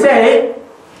 They say,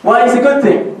 well, it's a good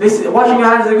thing. Washing your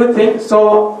hands is a good thing,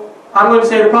 so I'm going to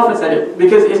say the Prophet said it,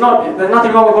 because there's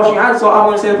nothing wrong with washing your hands, so I'm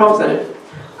going to say the Prophet said it.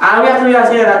 And we have to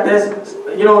realize here that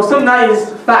sunnah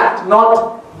is fact,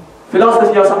 not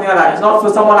philosophy or something like that. It's not for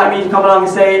someone like me to come along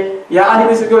and say, yeah, I think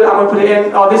this is good, I'm going to put it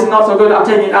in, or this is not so good, I'm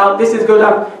taking it out, this is good,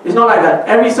 it's not like that.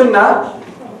 Every sunnah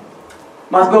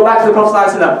must go back to the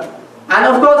Prophet ﷺ. And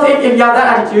of course, if you have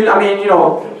that attitude, I mean,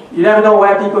 you never know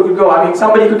where people could go. I mean,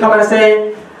 somebody could come and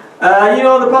say,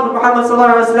 the Prophet Muhammad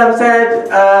ﷺ said,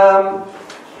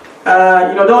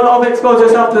 don't overexpose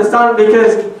yourself to the sun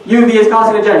because UV is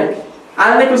carcinogenic.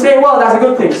 And they could say, well, that's a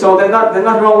good thing. So there's nothing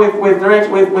wrong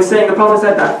with saying the Prophet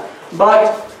said that.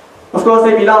 But of course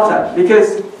they'd be laughed at,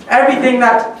 because everything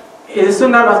that is a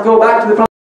sunnah must go back to the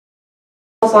Prophet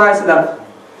ﷺ.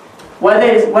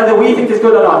 Whether we think is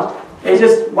good or not. It's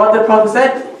just what the Prophet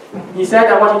said, he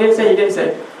said, and what he didn't say, he didn't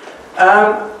say.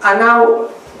 And now,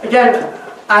 again,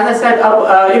 as I said,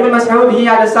 Ibn Mas'ud, he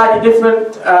had a slightly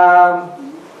different.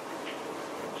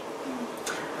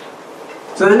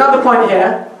 So there's another point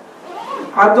here.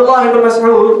 Abdullah ibn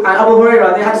Mas'ud and Abu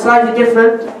Hurayrah, they had slightly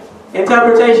different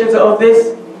interpretations of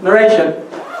this narration.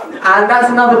 And that's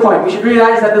another point. We should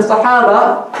realize that the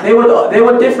Sahaba, they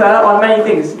would differ on many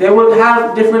things. They would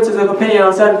have differences of opinion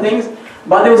on certain things,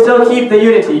 but they would still keep the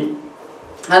unity.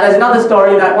 And there's another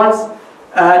story that once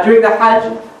during the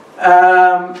Hajj,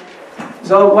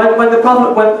 so when the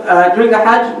Prophet, during the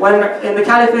Hajj, when in the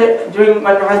Caliphate,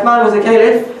 when Uthman was the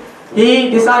Caliph, he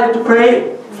decided to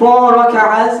pray 4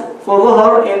 rak'ahs for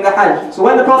Dhuhr in the Hajj. So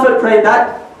when the Prophet prayed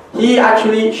that, he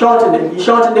actually shortened it. He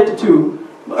shortened it to 2.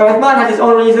 Uthman had his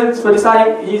own reasons for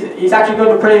deciding he's actually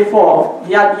going to pray 4.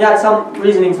 He had some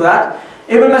reasoning for that.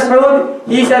 Ibn Mas'ud,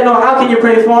 he said, no, how can you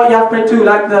pray 4? You have to pray 2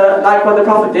 like what the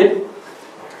Prophet did.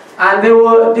 And they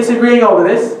were disagreeing over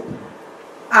this.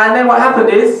 And then what happened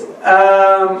is,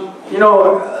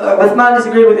 Uthman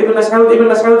disagreed with Ibn Mas'ud. Ibn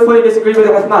Mas'ud fully disagreed with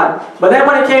Uthman. But then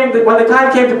when the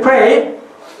time came to pray,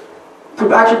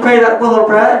 to actually pray that Dhuhr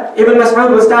prayer, Ibn Mas'ud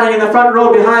was standing in the front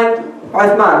row behind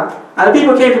Uthman. And the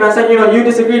people came to him and said, you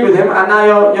disagreed with him, and now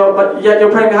you're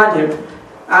praying behind him.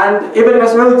 And Ibn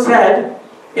Mas'ud said,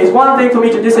 it's one thing for me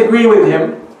to disagree with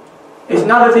him, it's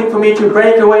another thing for me to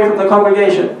break away from the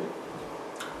congregation.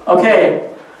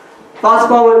 Okay, fast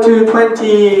forward to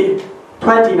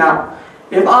 2020 now.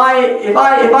 If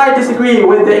I disagree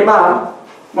with the Imam,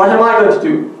 what am I going to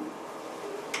do?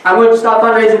 I'm going to start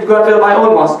fundraising to go and build my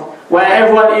own mosque, where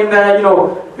everyone in there,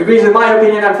 agrees with my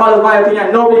opinion and follows my opinion,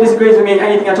 and nobody disagrees with me in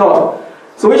anything at all.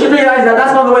 So we should realize that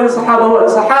that's not the way the Sahaba were.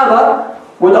 The Sahaba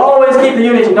would always keep the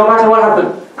unity, no matter what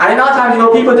happened. And in our times,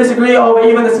 people disagree over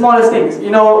even the smallest things.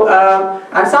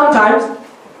 And sometimes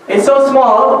it's so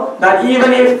small that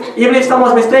even if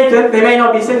someone's mistaken, they may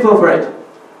not be sinful for it.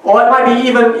 Or it might be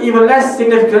even less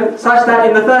significant, such that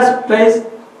in the first place,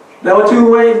 there were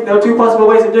two possible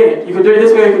ways of doing it. You could do it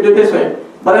this way, you could do it this way.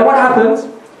 But then what happens?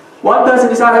 One person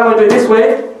decides, I'm going to do it this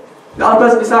way, the other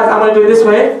person decides, I'm going to do it this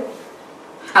way,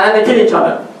 and then they kill each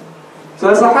other. So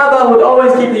the Sahaba would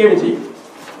always keep the unity.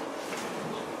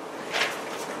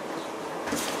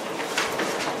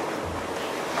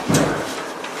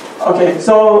 Okay,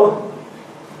 so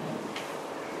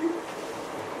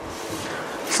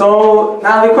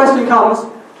now the question comes,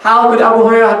 how could Abu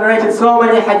Hurayrah have narrated so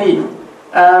many hadith?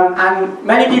 And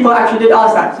many people actually did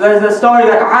ask that. So there's a story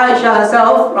that Aisha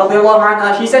herself, radiallahu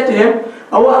anha, she said to him,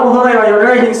 oh Abu Hurayrah, you're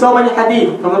narrating so many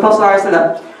hadith from the Prophet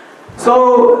ﷺ.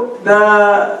 So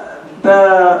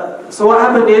so what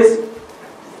happened is,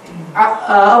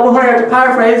 Abu Hurayrah, to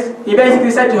paraphrase, he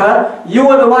basically said to her, you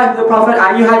were the wife of the Prophet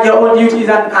and you had your own duties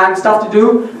and stuff to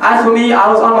do. As for me, I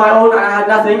was on my own and I had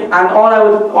nothing, and all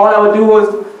I would do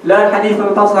was learn hadith from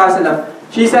the Prophet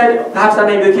ﷺ. She said, perhaps that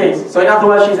may be the case. So in other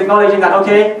words, she's acknowledging that,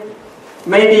 okay,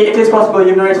 maybe it is possible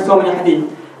you've narrated so many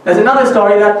hadith. There's another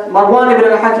story that Marwan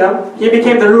ibn al-Hakam, he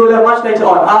became the ruler much later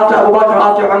on, after Abu Bakr,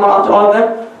 after Umar, after all of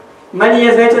them. Many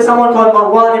years later, someone called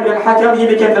Marwan ibn al-Hakam, he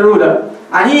became the ruler.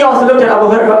 And he also looked at Abu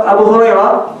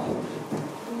Hurayrah.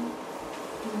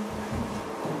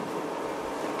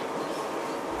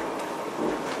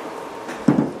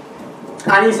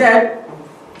 And he said,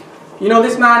 you know,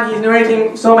 this man, he's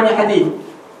narrating so many hadith.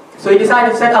 So he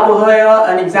decided to set Abu Hurayrah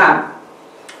an exam.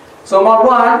 So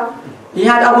Marwan, he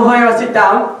had Abu Hurayrah sit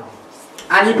down,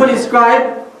 and he put his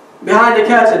scribe behind the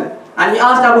curtain. And he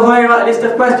asked Abu Hurayrah a list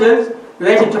of questions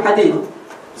related to hadith.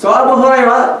 So Abu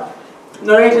Hurayrah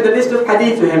narrated a list of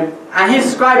hadith to him, and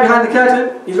his scribe behind the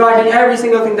curtain, he's writing every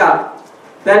single thing down.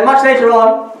 Then much later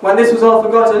on, when this was all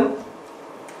forgotten,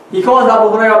 he calls Abu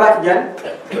Hurayrah back again,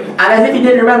 and as if he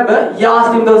didn't remember, he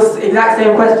asked him those exact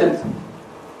same questions.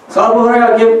 So Abu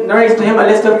Hurayrah narrates to him a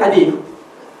list of hadith.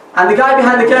 And the guy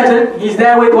behind the curtain, he's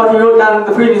there with what he wrote down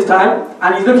the previous time,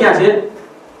 and he's looking at it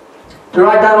to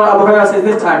write down what Abu Hurayrah says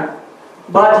this time.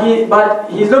 But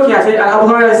he's looking at it, and Abu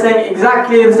Hurayrah is saying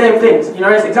exactly the same things. He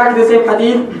narrates exactly the same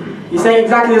hadith, he's saying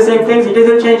exactly the same things, he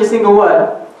doesn't change a single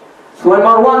word. So when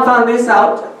Marwan found this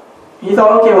out, he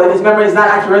thought, okay, well, if his memory is that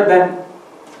accurate, then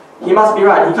he must be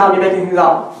right, he can't be making things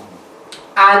up.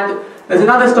 And there's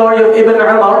another story of Ibn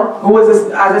Umar, who was,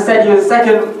 as I said, he was the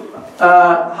second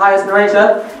highest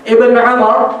narrator. Ibn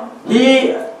Umar,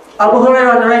 Abu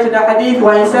Hurayrah narrated a hadith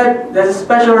where he said there's a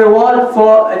special reward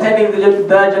for attending the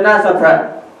janazah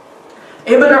prayer.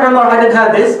 Ibn Umar hadn't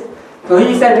heard this, so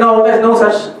he said no, there's no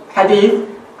such hadith,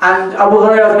 and Abu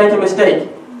Hurayrah was making a mistake.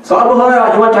 So Abu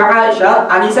Hurayrah, he went to Aisha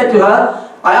and he said to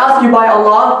her, I ask you by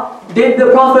Allah, did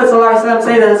the Prophet ﷺ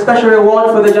say there's a special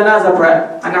reward for the janazah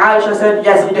prayer? And Aisha said,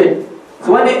 yes, he did.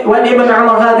 So when Ibn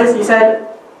Umar heard this, he said,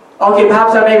 okay,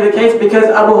 perhaps that may be the case because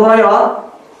Abu Hurayrah,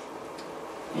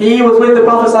 he was with the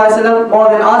Prophet ﷺ more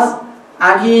than us,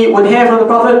 and he would hear from the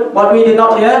Prophet what we did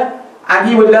not hear, and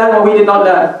he would learn what we did not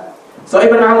learn. So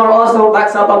Ibn Umar also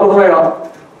backs up Abu Hurayrah.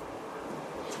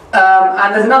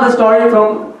 And there's another story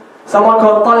from someone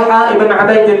called Talha ibn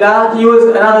Ubaydillah. He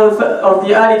was another of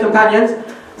the early companions.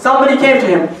 Somebody came to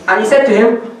him, and he said to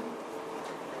him,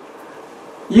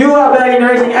 you are barely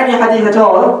narrating any hadith at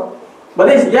all, but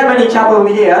this Yemeni chap over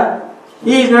here,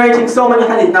 he is narrating so many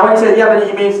hadith. Now when he says Yemeni,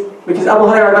 he means, because Abu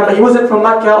Hurayrah, remember, he wasn't from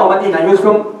Mecca or Medina, he was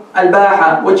from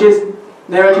Al-Baha, which is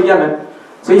nearer to Yemen.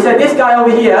 So he said, this guy over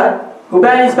here, who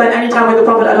barely spent any time with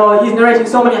the Prophet at all, he's narrating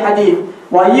so many hadith,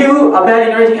 while you are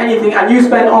barely narrating anything, and you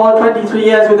spent all 23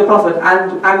 years with the Prophet,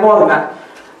 and more than that.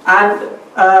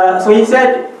 And so he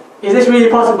said, is this really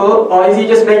possible, or is he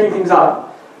just making things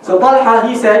up? So Talha,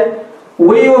 he said,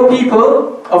 we were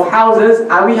people of houses,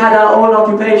 and we had our own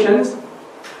occupations,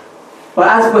 but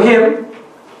as for him,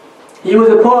 he was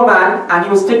a poor man, and he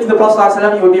would stick to the Prophet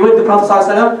ﷺ, he would be with the Prophet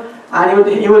ﷺ, and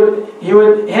he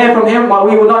would hear from him what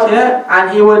we would not hear, and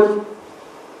he would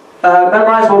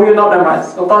memorize what we would not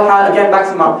memorize. So Talha again backs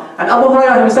him up. And Abu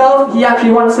Hurayrah himself, he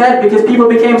actually once said, because people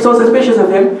became so suspicious of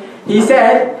him, he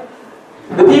said,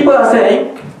 the people are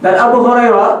saying that Abu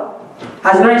Hurayrah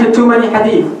has narrated too many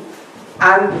hadith.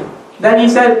 And then he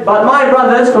said, but my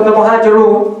brothers from the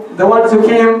Muhajirun, the ones who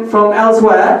came from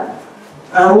elsewhere,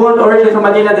 who weren't originally from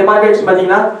Medina, they migrated to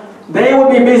Medina, they would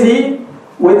be busy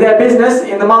with their business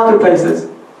in the marketplaces.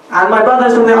 And my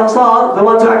brothers from the Ansar, the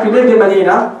ones who actually lived in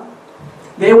Medina,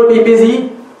 they would be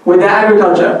busy with their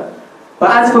agriculture.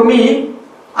 But as for me,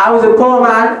 I was a poor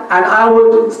man, and I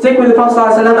would stick with the Prophet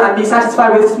ﷺ and be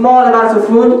satisfied with small amounts of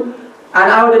food,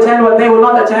 and I would attend what they would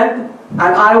not attend, and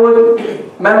I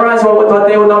would memorize what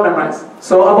they would not memorize.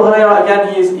 So Abu Hurayrah,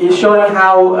 again, he's showing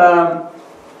how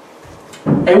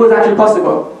it was actually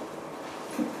possible.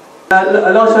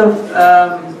 A lot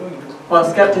of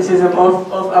skepticism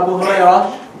of Abu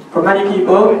Hurayrah from many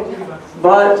people,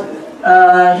 but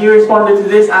he responded to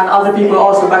this, and other people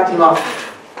also backed him up.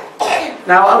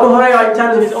 Now Abu Hurayrah, in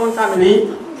terms of his own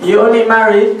family, he only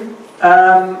married,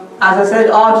 as I said,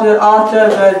 after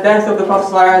the death of the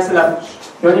Prophet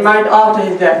ﷺ. He only married after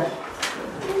his death,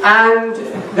 and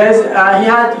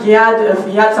he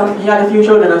had a few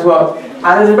children as well.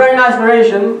 And there's a very nice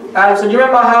narration. So do you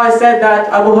remember how I said that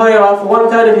Abu Hurayrah, for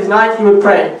 1/3 of his night, he would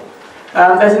pray?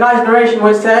 There's a nice narration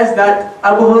which says that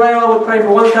Abu Hurayrah would pray for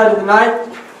 1/3 of the night,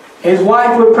 his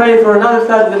wife would pray for another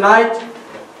 1/3 of the night,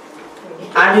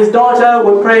 and his daughter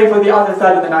would pray for the other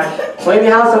 1/3 of the night. So in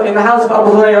the house of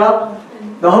Abu Hurayrah,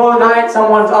 the whole night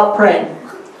someone's up praying.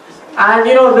 And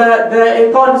you know, the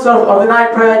importance of the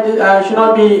night prayer should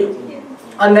not be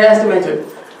underestimated.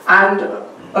 And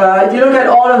if you look at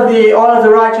all of the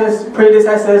righteous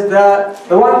predecessors,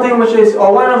 the one thing which is,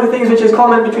 or one of the things which is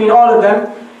common between all of them,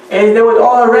 is they would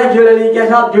all regularly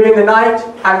get up during the night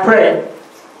and pray.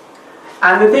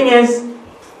 And the thing is,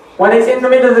 when it's in the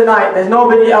middle of the night, there's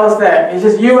nobody else there. It's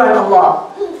just you and Allah.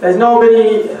 There's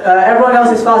nobody, everyone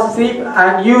else is fast asleep,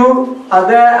 and you are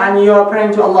there and you are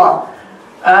praying to Allah.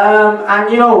 And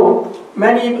you know,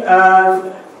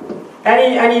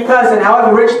 any person,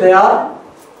 however rich they are,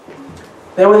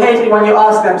 they will hate it when you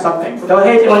ask them something. They will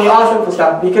hate it when you ask them for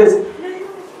stuff, because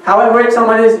however rich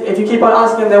someone is, if you keep on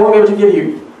asking, they won't be able to give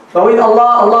you. But with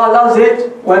Allah, Allah loves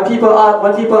it when people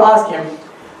ask Him.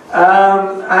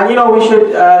 And you know, we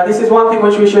should. This is one thing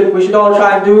which we should all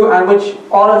try and do, and which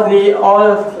all of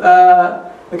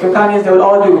the companions, they will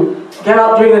all do. Get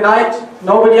up during the night.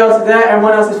 Nobody else is there.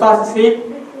 Everyone else is fast asleep.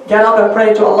 Get up and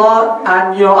pray to Allah,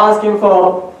 and you know, ask Him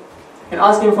for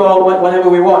whatever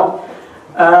we want.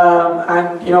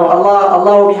 And you know,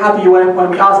 Allah will be happy when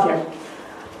we ask Him.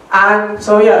 And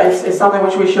so yeah, it's something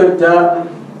which we should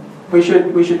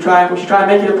try and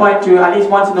make it a point to at least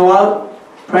once in a while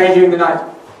pray during the night.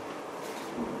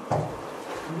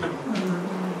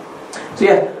 So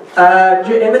yeah,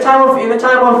 in the time of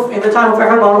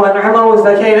Umar, when Umar was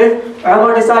the caliph,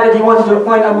 Umar decided he wanted to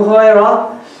appoint Abu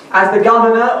Hurayrah as the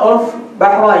governor of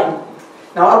Bahrain.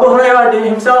 Now Abu Hurayrah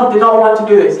himself did not want to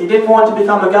do this. He didn't want to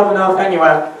become a governor of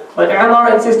anywhere. But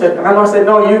Umar insisted. Umar said,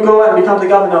 no, you go and become the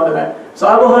governor over there. So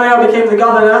Abu Hurayrah became the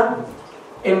governor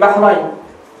in Bahrain.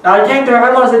 Now it came to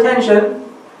Umar's attention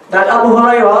that Abu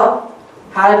Hurayrah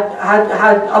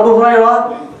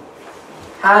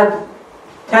had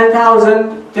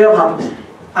 10,000 dirhams.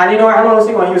 And you know, Umar was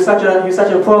thinking, well, he was such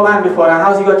a poor man before, now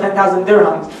how's he got 10,000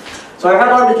 dirhams? So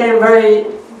Umar became very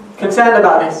concerned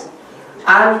about this.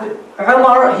 And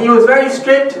Umar, he was very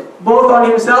strict both on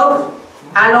himself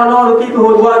and on all the people who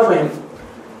would work for him.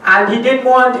 And he didn't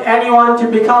want anyone to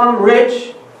become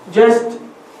rich just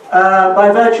by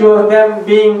virtue of them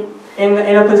being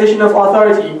in a position of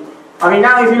authority. I mean,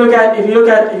 now if you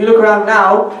look around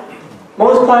now,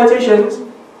 most politicians,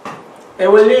 they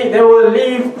will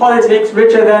leave politics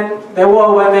richer than they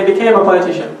were when they became a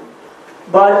politician.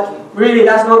 But really,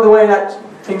 that's not the way that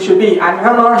things should be. And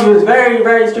Umar, he was very,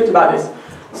 very strict about this.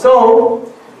 So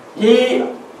he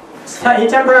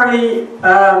temporarily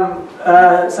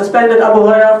suspended Abu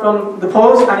Hurayrah from the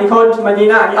post, and he called him to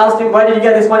Medina and he asked him, where did you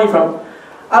get this money from?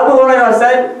 Abu Hurayrah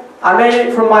said, I made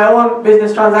it from my own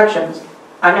business transactions.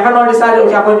 And Umar decided,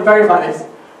 okay, I'm going to verify this.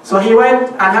 So he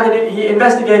went and he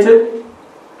investigated,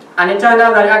 and it turned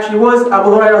out that it actually was Abu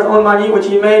Hurayrah's own money, which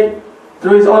he made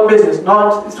through his own business,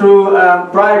 not through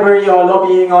bribery or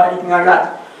lobbying or anything like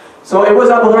that. So it was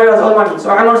Abu Hurayrah's own money.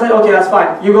 So Umar said, okay, that's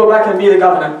fine, you go back and be the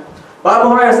governor. But Abu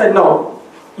Hurayrah said no.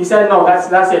 He said, no,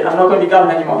 that's it, I'm not going to be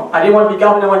governor anymore. I didn't want to be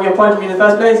governor when you appointed me in the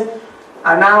first place,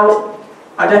 and now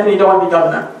I definitely don't want to be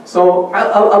governor. So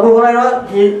Abu Hurayrah,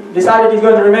 he decided he's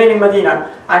going to remain in Medina.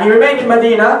 And he remained in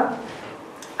Medina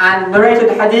and narrated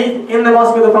the hadith in the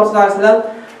mosque of the Prophet ﷺ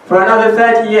for another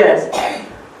 30 years.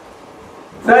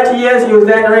 30 years he was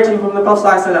there narrating from the Prophet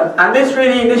ﷺ. And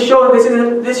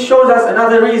this shows us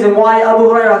another reason why Abu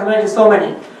Hurayrah has narrated so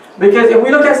many. Because if we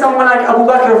look at someone like Abu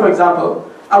Bakr, for example,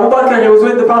 Abu Bakr, he was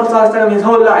with the Prophet ﷺ his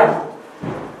whole life.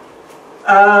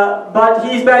 But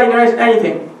he's barely narrated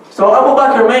anything. So Abu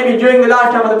Bakr, maybe during the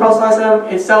lifetime of the Prophet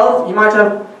ﷺ itself, he might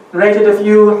have narrated a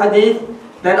few hadith.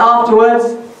 Then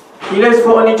afterwards, he lives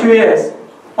for only 2 years.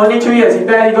 Only 2 years. He's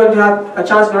barely going to have a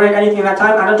chance to narrate anything in that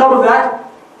time. And on top of that,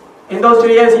 in those 2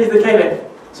 years, he's the caliph.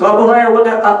 So Abu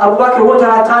Bakr wouldn't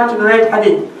have had time to narrate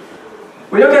hadith.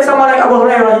 We look at someone like Abu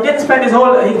Hurayrah.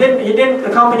 He didn't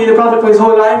accompany the Prophet for his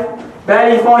whole life.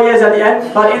 Barely 4 years at the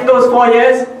end. But in those 4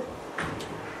 years,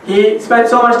 he spent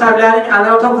so much time learning. And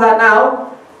on top of that now,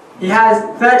 he has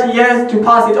 30 years to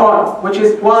pass it on, which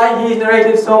is why he's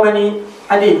narrated so many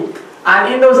hadith.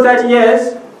 And in those 30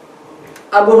 years,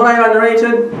 Abu Hurayrah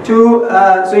narrated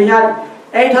so he had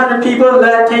 800 people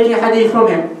there taking hadith from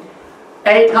him.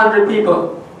 800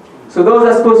 people. So those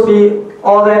are supposed to be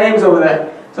all their names over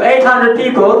there. So 800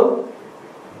 people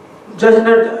just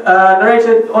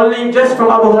narrated only just from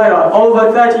Abu Hurayrah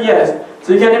over 30 years.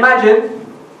 So you can imagine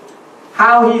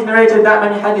how he's narrated that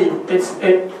many hadith.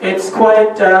 It's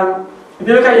quite, if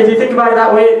you think about it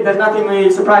that way, there's nothing really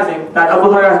surprising that Abu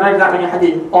Hurayrah has narrated that many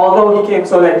hadith, although he came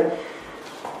so late.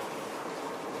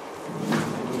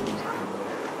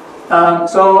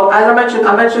 So as I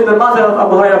mentioned the mother of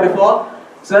Abu Hurayrah before.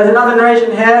 So there's another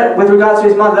narration here with regards to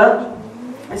his mother.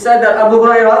 It said that Abu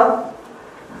Hurayrah,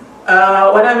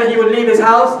 whenever he would leave his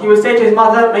house, he would say to his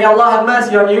mother, "May Allah have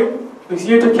mercy on you, because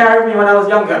you took care of me when I was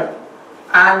younger."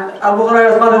 And Abu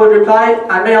Hurayrah's mother would reply,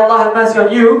 "And may Allah have mercy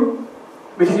on you,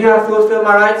 because you have fulfilled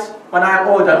my rights when I am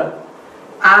older."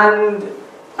 And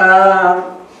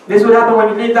this would happen when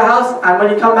he'd leave the house, and when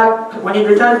he'd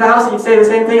return to the house, he'd say the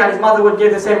same thing, and his mother would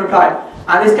give the same reply.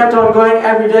 And this kept on going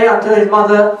every day until his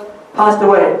mother passed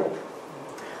away.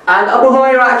 And Abu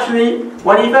Hurayrah actually,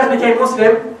 when he first became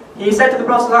Muslim, he said to the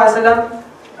Prophet ﷺ,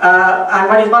 and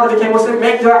when his mother became Muslim,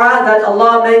 "Make dua that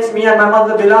Allah makes me and my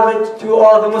mother beloved to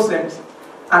all the Muslims."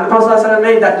 And the Prophet ﷺ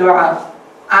made that dua.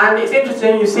 And it's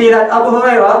interesting, you see that Abu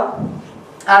Hurayrah,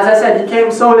 as I said, he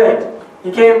came so late. He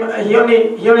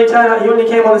only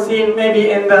came on the scene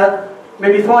maybe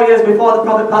 4 years before the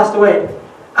Prophet passed away.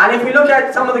 And if we look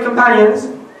at some of the companions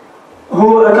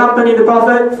who accompanied the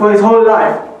Prophet for his whole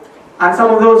life, and some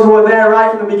of those who were there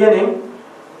right from the beginning,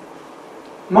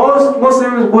 most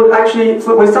Muslims would actually,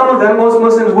 with some of them, most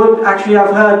Muslims wouldn't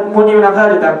even have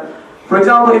heard of them. For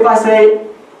example, if I say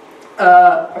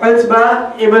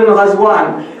Utbah ibn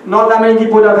Ghazwan, not that many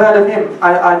people would have heard of him.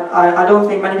 I don't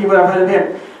think many people have heard of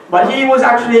him. But he was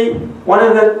actually one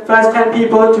of the first 10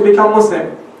 people to become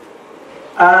Muslim.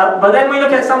 But then we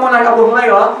look at someone like Abu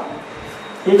Hurayrah,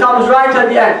 he comes right at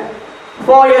the end,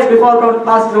 4 years before the Prophet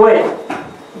passes away.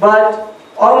 But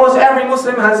almost every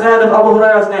Muslim has heard of Abu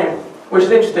Hurayrah's name, which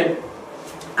is interesting.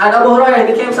 And Abu Hurayrah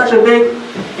became such a big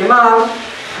Imam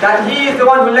that he is the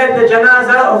one who led the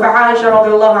janazah of Aisha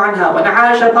radiallahu anha. When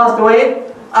Aisha passed away,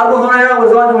 Abu Hurayrah was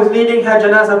the one who was leading her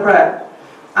janazah prayer.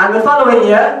 And the following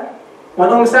year,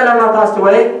 when Salama passed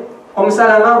away, when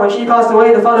she passed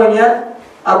away the following year,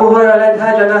 Abu Hurayrah led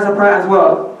her janazah prayer as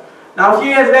well. Now a few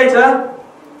years later,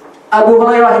 Abu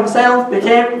Hurayrah himself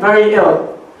became very ill.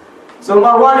 So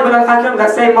Marwan ibn al-Hakam,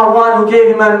 that same Marwan who gave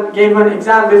him an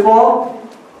exam before,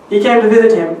 he came to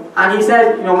visit him. And he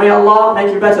said, may Allah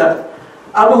make you better.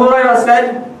 Abu Hurayrah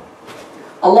said,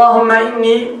 "Allahumma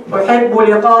inni uhibbu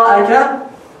liqa'aka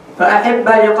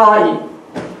fa'ahibba liqa'i."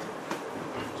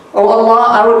 Oh Allah,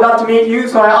 I would love to meet you,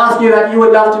 so I ask you that you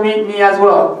would love to meet me as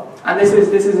well. And this is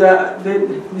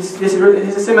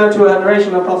similar to a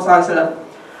narration of Prophet ﷺ.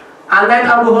 And then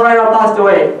Abu Hurayrah passed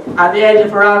away at the age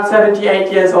of around 78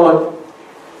 years old.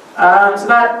 So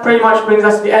that pretty much brings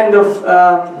us to the end of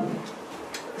the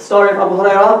story of Abu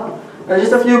Hurayrah. There's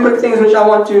just a few quick things which I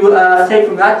want to take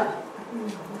from that.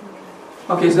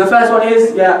 Okay, so the first one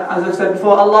is, as I said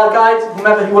before, Allah guides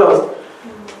whomever He wills.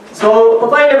 So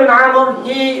Faisal ibn Amr,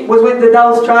 he was with the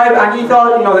Daws tribe, and he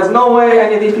thought, there's no way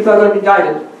any of these people are going to be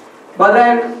guided. But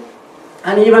then,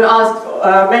 and he even asked,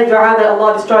 make dua that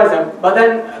Allah destroys them. But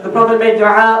then the Prophet made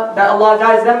dua that Allah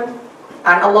guides them,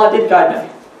 and Allah did guide them.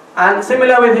 And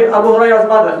similar with Abu Hurayrah's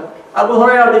mother. Abu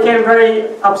Hurayrah became very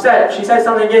upset. She said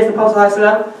something against the Prophet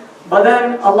ﷺ, but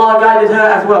then Allah guided her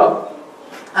as well.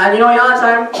 And in our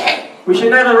time, we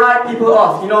should never write people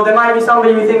off. There might be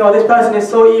somebody we think, oh, this person is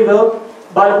so evil,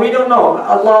 but we don't know.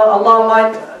 Allah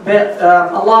might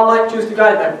choose to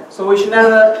guide them. So we should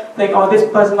never think, oh, this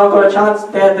person not got a chance,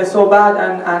 they're so bad,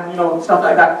 and stuff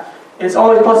like that. It's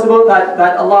always possible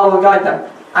that Allah will guide them.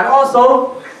 And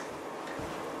also,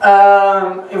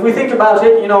 if we think about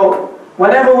it,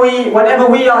 whenever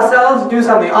we ourselves do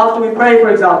something, after we pray, for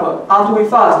example, after we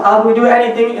fast, after we do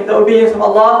anything in the obedience of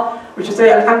Allah, we should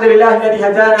say, Alhamdulillah alladhi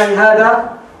hadana li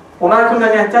hada, wa ma kunna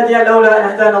linahtadiya lawla an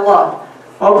hadana Allah.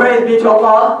 All praise be to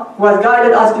Allah who has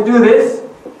guided us to do this,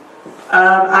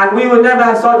 and we would never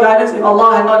have sought guidance if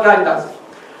Allah had not guided us.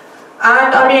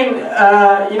 And I mean,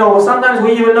 sometimes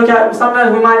we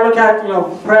might look at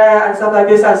prayer and stuff like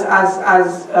this as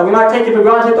we might take it for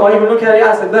granted, or even look at it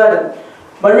as a burden.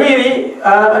 But really,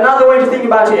 another way to think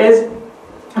about it is,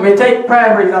 take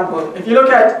prayer for example. If you look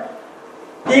at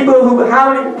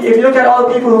all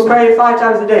the people who pray 5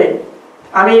 times a day,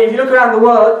 if you look around the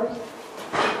world,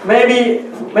 maybe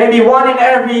 1 in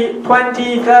every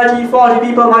 20, 30, 40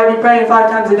 people might be praying 5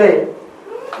 times a day.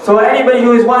 So anybody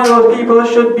who is one of those people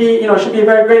should be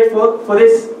very grateful for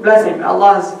this blessing.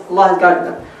 Allah has guided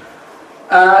them.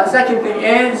 Second thing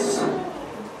is,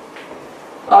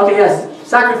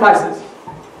 sacrifices.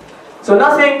 So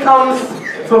nothing comes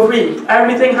for free.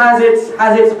 Everything has its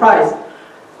price,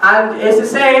 and it's the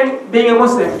same being a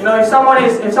Muslim. If someone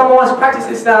wants to practice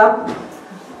Islam,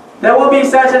 there will be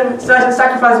certain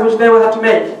sacrifices which they will have to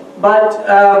make, but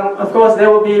of course they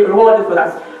will be rewarded for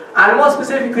that. And more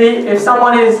specifically, if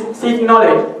someone is seeking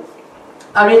knowledge,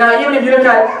 even if you look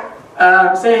at,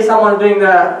 say someone doing the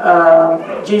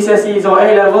GCSEs or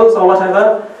A levels or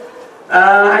whatever,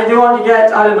 and they want to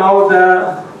get, if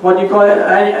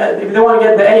they want to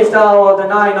get the A star or the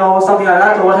 9 or something like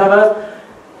that or whatever,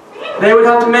 they would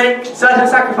have to make certain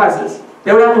sacrifices.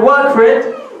 They would have to work for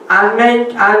it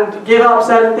and give up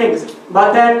certain things.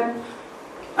 But then,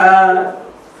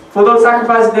 for those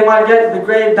sacrifices, they might get the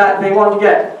grade that they want to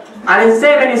get. And it's the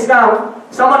same in Islam.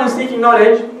 Someone who's seeking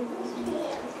knowledge,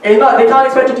 they can't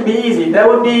expect it to be easy. There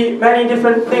would be many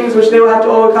different things which they will have to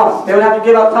overcome. They will have to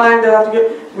give up time. They will have to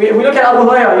give. We look at Abu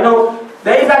Hurayrah. You know,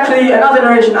 there is actually another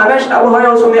narration. I mentioned Abu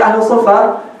Hurayrah was from the Ahl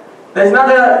Sufa. There's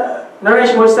another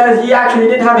narration which says he actually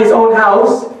did have his own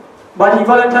house, but he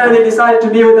voluntarily decided to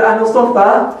be with the Ahl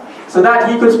Sufa so that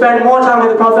he could spend more time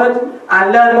with the Prophet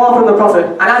and learn more from the Prophet.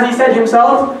 And as he said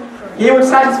himself, he would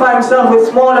satisfy himself with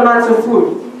small amounts of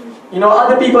food. You know,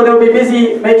 other people, they would be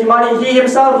busy making money. He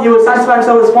himself, he would satisfy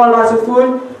himself with small amounts of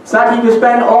food so that he could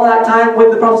spend all that time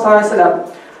with the Prophet ﷺ.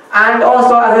 And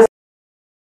also, as I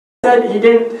said, he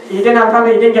didn't have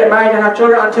family, he didn't get married and have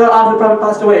children until after the Prophet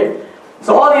passed away.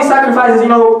 So all these sacrifices, you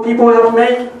know, people will have to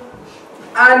make.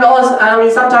 And also, I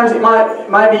mean, sometimes it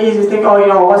might be easy to think, oh, you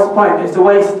know, what's the point? It's a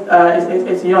waste.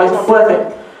 It's you know, it's not worth it.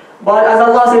 But as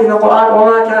Allah says in the Quran,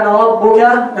 وَمَا كَانَ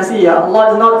رَبُّكَ نَسِيًّا, Allah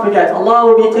does not forget. Allah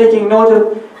will be taking note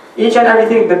of each and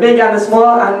everything, the big and the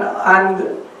small, and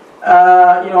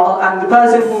you know, and the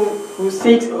person who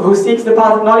seeks the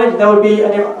path of knowledge, there will be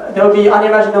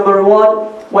unimaginable reward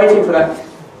waiting for them.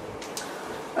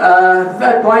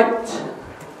 Third point,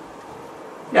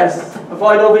 yes,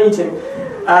 avoid overeating.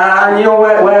 And you know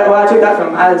where I took that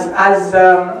from, as I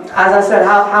said,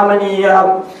 how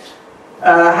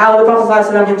the Prophet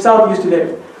ﷺ himself used to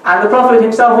live. And the Prophet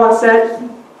himself once said,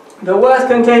 the worst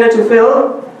container to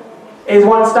fill is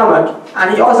one's stomach.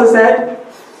 And he also said,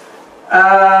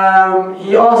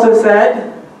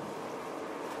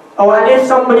 oh, and if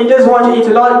somebody does want to eat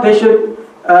a lot, they should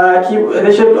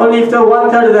only fill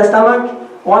 1/3 of their stomach,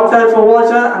 1/3 for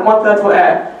water, and 1/3 for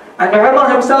air. And Umar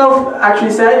himself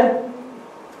actually said,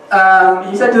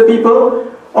 he said to the people,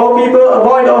 "Oh people,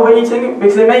 avoid overeating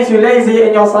because it makes you lazy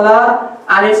in your salah,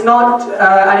 and it's not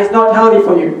healthy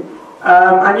for you."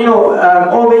 And you know,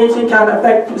 overeating can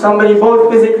affect somebody both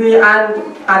physically and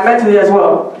mentally as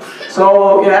well.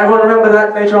 So yeah, everyone remember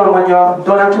that later on when you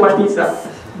don't have too much pizza.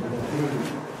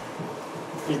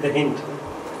 Is the hint.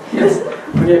 Yes.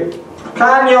 Okay.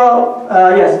 Plan your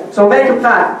yes. So make a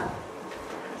plan.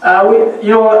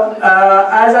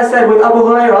 As I said with Abu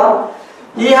Hurayrah,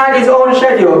 he had his own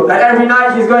schedule that every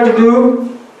night he's going to do.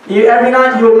 Every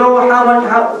night he would know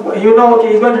he would know,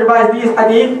 okay, he's going to revise these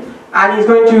hadith, and he's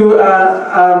going to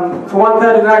for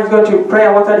 1/3 of the night he's going to pray,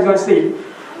 and 1/3 he's going to sleep.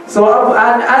 So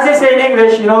and as they say in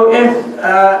English, you know,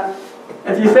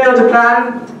 if you fail to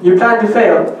plan, you plan to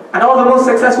fail. And all the most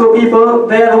successful people,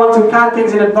 they are the ones who plan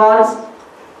things in advance,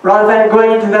 rather than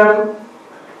going into them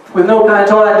with no plan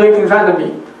at all and doing things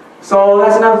randomly. So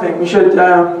that's another thing we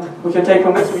can take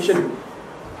from this. We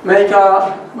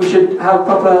should have a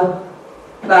proper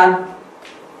plan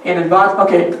in advance.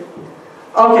 Okay.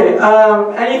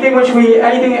 Any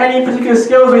particular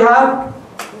skills we have,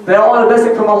 they are all a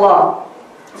blessing from Allah.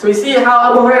 So we see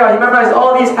how Abu Hurayrah, he memorized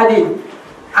all these hadith,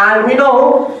 and we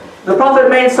know the Prophet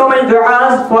made so many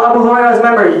du'as for Abu Hurayrah's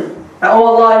memory. And oh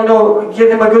Allah, you know, give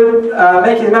him a good,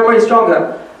 make his memory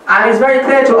stronger. And it's very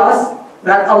clear to us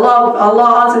that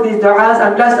Allah answered these du'as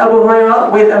and blessed Abu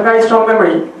Hurayrah with a very strong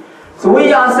memory. So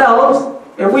we ourselves,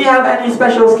 if we have any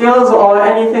special skills or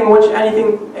any talents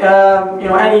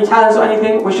or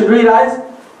anything, we should realize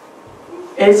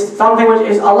it's something which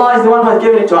is Allah is the one who has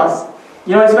given it to us.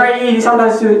 You know, it's very easy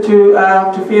sometimes to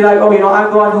feel like, oh, you know,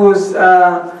 I'm the one who's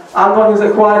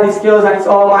acquired these skills and it's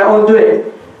all my own doing.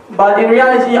 But in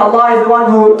reality, Allah is the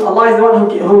one who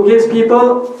gives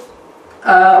people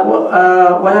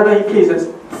whatever He pleases.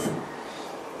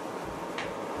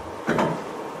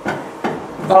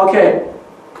 Okay.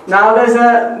 Now this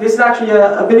is actually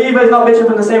a believer is not bitten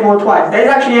from the same hole twice. This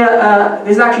is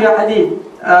actually a hadith.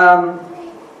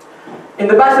 In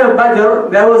the Battle of Badr,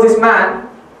 there was this man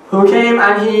who came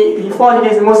and he fought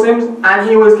against the Muslims and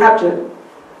he was captured.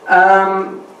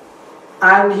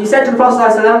 And he said to the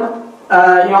Prophet ﷺ,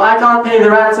 I can't pay the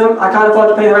ransom, I can't afford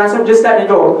to pay the ransom, just let me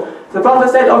go. So the Prophet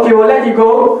said, okay, we'll let you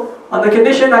go on the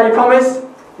condition that you promise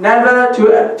never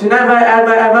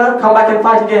ever come back and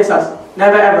fight against us.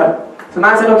 Never ever. So the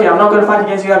man said, okay, I'm not going to fight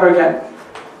against you ever again.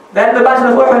 Then the Battle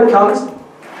of Uhud comes,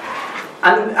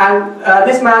 and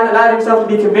this man allowed himself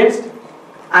to be convinced,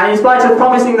 and in spite of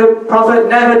promising the Prophet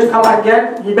never to come back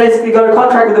again, he basically got a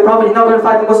contract with the Prophet, he's not going to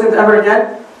fight the Muslims ever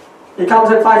again. He comes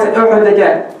and fights at Uhud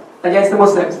again, against the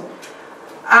Muslims.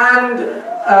 And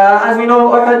as we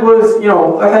know, Uhud was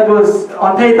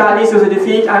on paper at least was a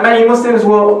defeat, and many Muslims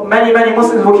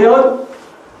were killed.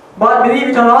 But believe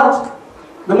it or not,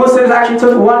 the Muslims actually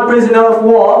took one prisoner of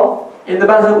war in the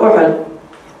Battle of Uhud.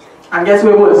 And guess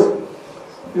who it was?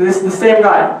 The same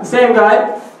guy. The same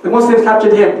guy, the Muslims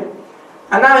captured him.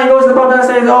 And now he goes to the Prophet and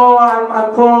says, oh,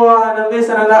 I'm poor, and I'm this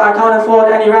and I'm that, I can't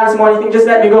afford any ransom or anything, just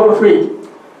let me go for free.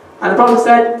 And the Prophet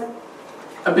said,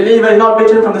 a believer is not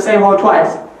bitten from the same hole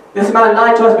twice. This man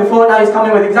lied to us before, now he's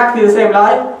coming with exactly the same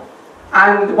lie,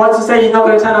 and wants to say he's not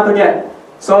going to turn up again.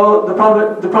 So the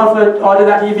Prophet ordered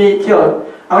that he be killed.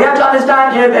 And we have to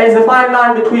understand here there is a fine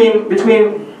line between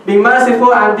being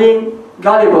merciful and being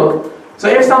gullible. So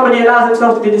if somebody allows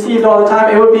himself to be deceived all the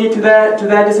time, it would be to their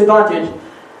disadvantage.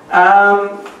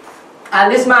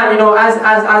 And this man, as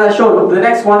I showed, the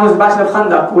next one was the Battle of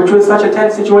Khandaq, which was such a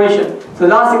tense situation. So the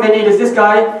last thing they need is this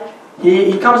guy.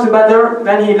 He comes to Badr,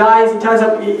 then he lies, he turns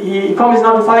up, he promises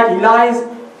not to fight, he lies,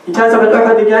 he turns up at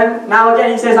Uhud again. Now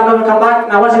again he says, I'm not going to come back.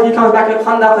 Now what if he comes back at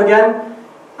Khandaq again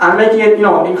and making it,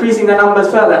 increasing the numbers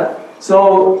further?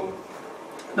 So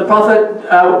the Prophet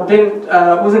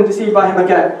wasn't deceived by him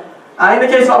again. In the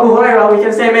case of Abu Hurayrah, we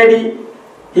can say maybe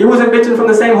he wasn't bitten from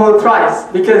the same hole thrice,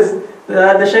 because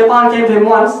the shaitan came to him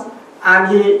once and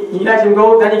he let him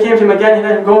go, then he came to him again, he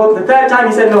let him go. The third time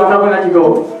he said, no, I'm not going to let you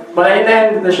go. But in the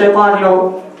end, the shaitan,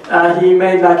 he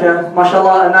made like a,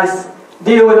 mashallah, a nice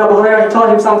deal with Abu Hurayrah. He taught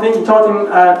him something, he taught him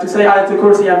to say Ayatul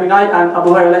Kursi every night, and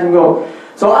Abu Hurayrah let him go.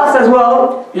 So us as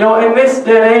well, in this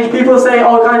day and age, people say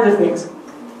all kinds of things.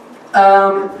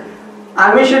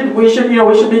 And we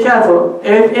should be careful.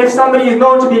 If somebody is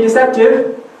known to be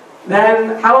deceptive,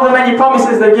 then however many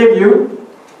promises they give you,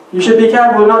 you should be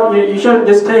careful. You shouldn't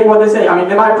just take what they say. I mean,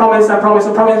 they might promise and promise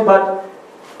and promise, but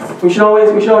we should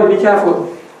always be careful.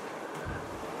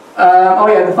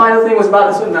 The final thing was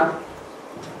about the Sunnah.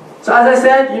 So as I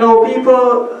said,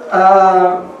 people,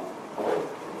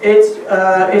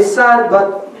 it's sad,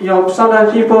 but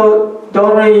sometimes people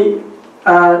don't really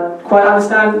quite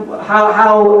understand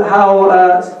how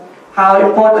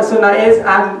important the Sunnah is,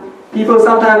 and people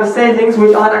sometimes say things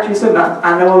which aren't actually Sunnah,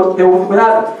 and they will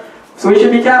without. So we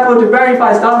should be careful to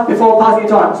verify stuff before passing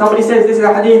it on. Somebody says this is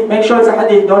a hadith, make sure it's a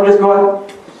hadith. Don't just go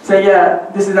and say, yeah,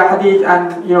 this is a hadith,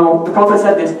 and the Prophet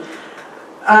said this.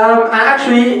 And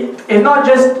actually, it's not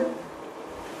just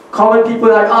common people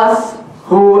like us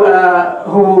who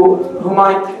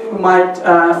might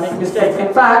make mistakes.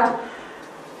 In fact,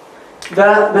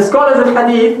 the scholars of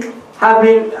hadith have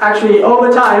been actually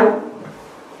over time,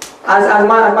 as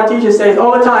my teacher says,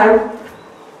 over time,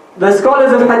 the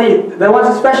scholars of hadith, the ones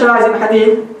who specialize in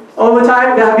hadith, over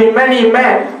time there have been many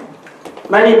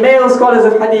male scholars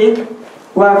of hadith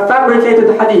who have fabricated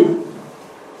the hadith.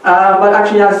 But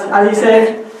actually, as he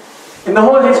said, in the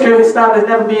whole history of Islam, there's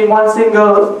never been one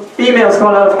single female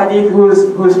scholar of hadith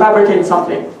who's fabricated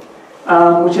something,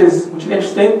 which is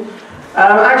interesting.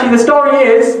 Actually, the story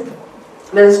is,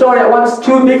 there's a story that once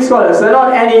two big scholars, so they're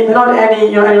not any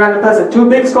random person. Two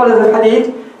big scholars of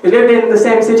hadith, they lived in the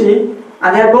same city,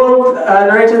 and they had both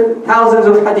narrated thousands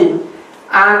of hadith.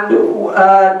 And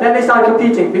then they started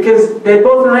competing, because they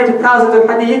both narrated thousands of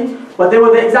hadith, but they were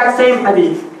the exact same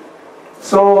hadith.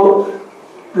 So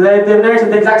they narrated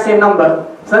the exact same number.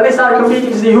 So then they started competing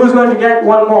to see who's going to get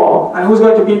one more, and who's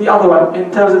going to beat the other one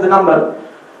in terms of the number.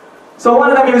 So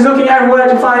one of them, he was looking everywhere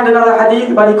to find another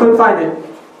hadith, but he couldn't find it.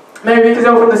 Maybe because they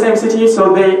were from the same city,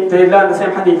 so they learned the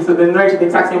same hadith, so they narrated the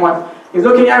exact same one. He was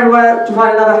looking everywhere to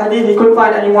find another hadith, he couldn't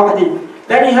find any more hadith.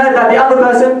 Then he heard that the other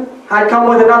person had come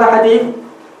with another hadith,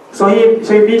 so he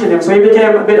beat him, so he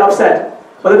became a bit upset.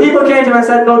 But the people came to him and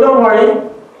said, no, don't worry,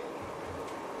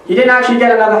 he didn't actually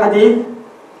get another hadith,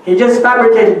 he just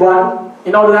fabricated one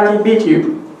in order that he beat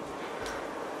you.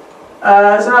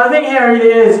 So now the thing here really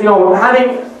is,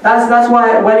 that's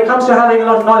why when it comes to having a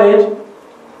lot of knowledge,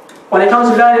 when it comes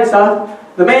to learning stuff,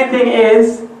 the main thing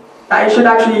is that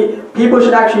people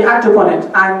should actually act upon it.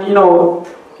 And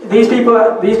these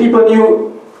people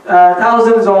knew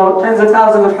thousands or tens of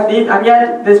thousands of hadith, and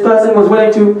yet this person was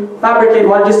willing to fabricate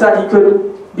one just so that he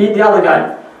could beat the other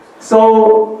guy.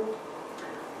 So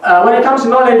when it comes to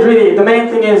knowledge, really, the main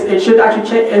thing is it should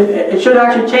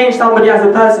actually change somebody as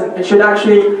a person. It should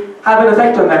actually have an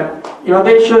effect on them.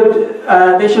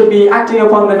 They should be acting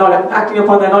upon their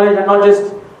knowledge, and not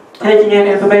just taking in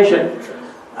information.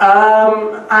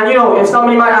 If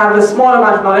somebody might have a small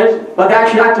amount of knowledge, but they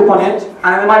actually act upon it,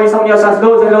 and there might be somebody else who has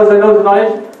loads and loads and loads of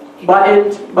knowledge,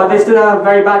 but they still have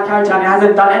very bad character and it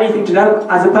hasn't done anything to them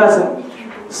as a person.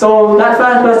 So that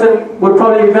first person would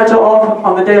probably be better off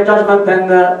on the Day of Judgment than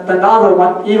the other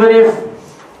one, even if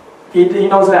he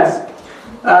knows less.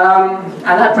 And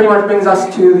that pretty much brings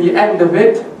us to the end of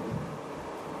it.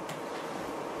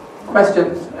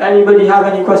 Questions? Anybody have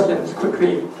any questions,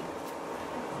 quickly?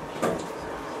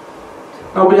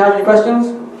 Nobody have any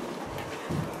questions?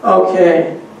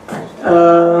 Okay.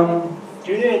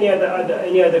 Do you know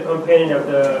any other companion of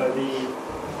the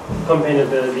companion of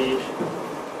the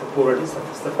poor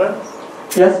Mustafa?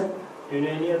 Yes? Do you know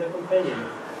any other companion?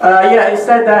 Yeah, it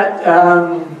said that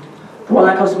the one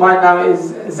that comes to mind now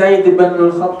is Zayd ibn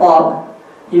al-Khattab.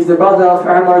 He's the brother of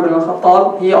Umar ibn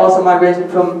al-Khattab. He also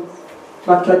migrated from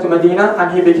Makkah to Medina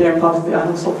and he became part of the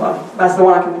Ahlul Sufa. That's the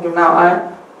one I can think of now.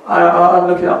 I'll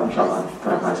look it up inshallah.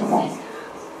 Try and find some more.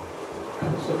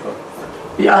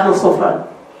 The Ahlul Sufa.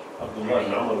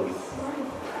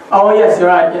 Oh yes, you're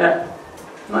right, yeah.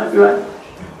 Might be right.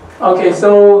 Okay,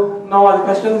 so no other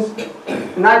questions?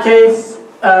 In that case,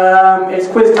 it's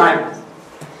quiz time.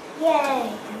 Yay!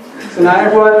 So now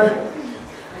everyone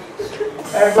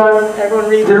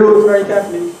read the rules very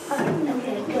carefully.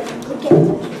 Okay, good.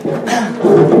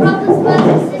 Brothers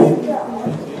versus sisters.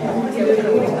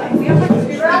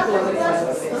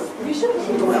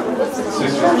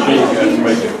 Sister's cheek, you have to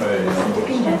make it fair.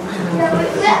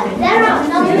 There are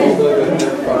numbers.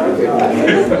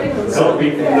 Can't be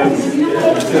from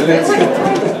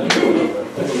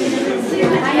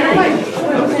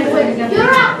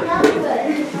You're outnumbered.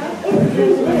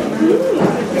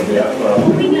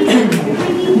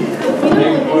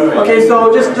 Okay, so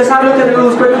just have a look at the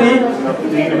rules quickly.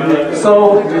 So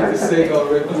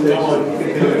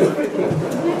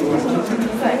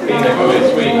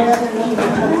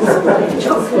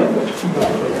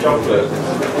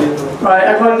right,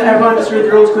 everyone just read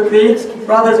the rules quickly.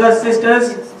 Brothers versus sisters.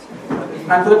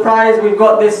 And for the prize we've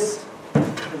got this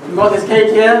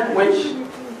cake here, which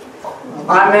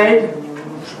I made.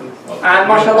 And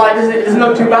mashallah, it doesn't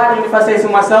look too bad, even if I say so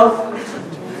myself.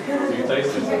 Do you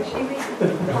taste it?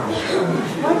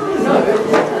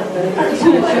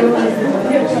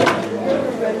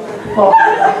 Oh.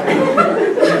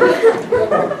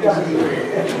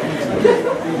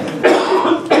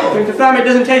 To confirm, it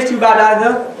doesn't taste too bad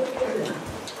either.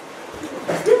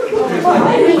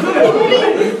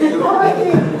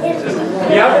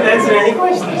 You haven't answered any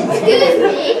questions. Excuse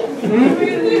me.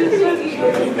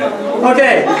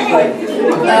 Okay.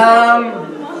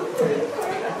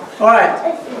 Alright.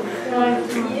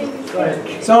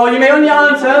 So you may only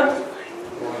answer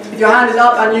if your hand is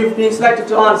up and you've been selected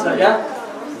to answer, yeah?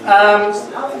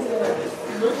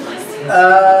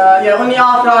 Yeah, only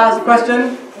after I ask the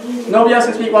question. Nobody else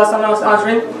can speak while someone else is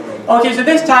answering. Okay, so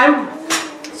this time,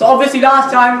 so obviously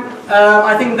last time,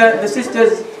 I think the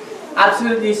sisters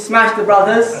absolutely smashed the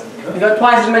brothers. They got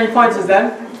twice as many points as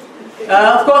them.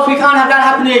 Of course, we can't have that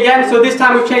happening again, so this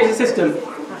time we've changed the system.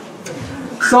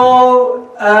 So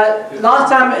last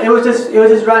time it was just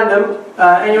random.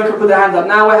 Anyone could put their hands up.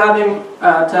 Now we're having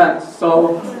turns.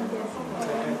 So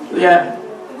yeah.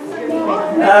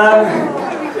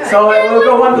 So we'll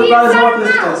go one for the brothers and one for the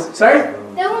sisters. Sorry?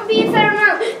 There won't be a fair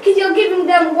amount because you're giving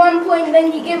them 1 point,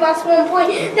 then you give us 1 point.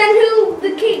 Then who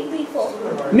the cake be for?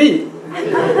 Me.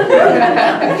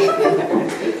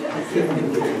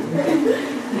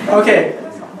 Okay.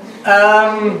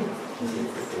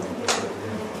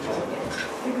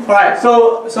 Alright,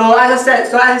 so as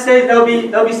I said, there'll be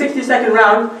 60-second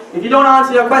round. If you don't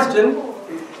answer your question,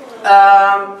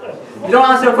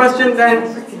 then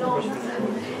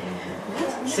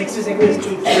 60 seconds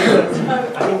too much.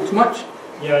 I think too much.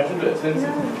 Yeah, I think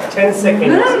 10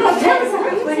 seconds. No, 10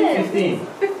 seconds. 15.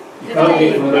 You can't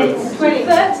read from notes. 20,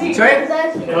 30. Sorry?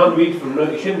 You can't read from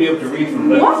notes. You shouldn't be able to read from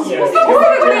notes. What? Yeah. What's the point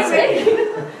of it?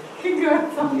 Yeah,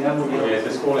 it's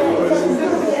disqualified.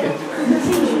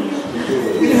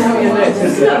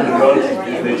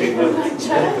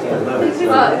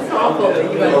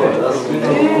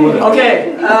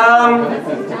 Okay.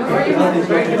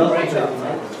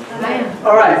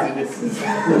 All right.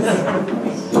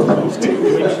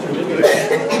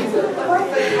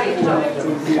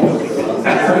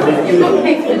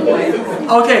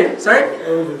 Okay. Sorry.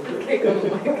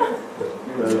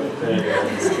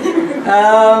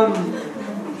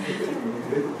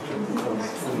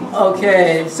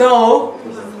 Okay. So.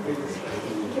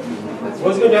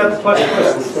 What's going to have to play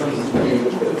questions?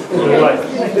 Right.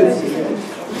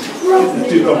 It's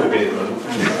too complicated, man.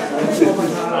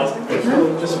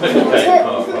 Just make it take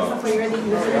half.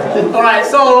 All right.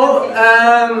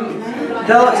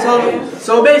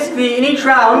 So basically, in each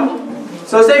round.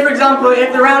 So say for example,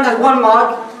 if the round has 1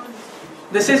 mark,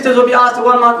 the sisters will be asked a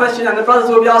 1 mark question, and the brothers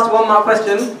will be asked a 1 mark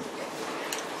question,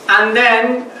 and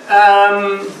then.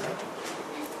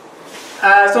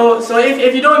 So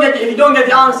if you don't get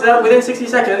the answer within 60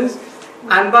 seconds,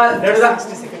 and There's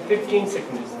 60 seconds, 15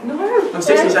 seconds. No,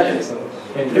 60 seconds.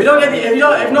 If you don't get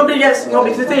if nobody gets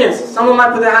because the thing is, someone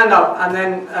might put their hand up and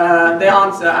then they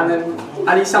answer, and then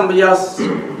at least somebody else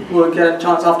will get a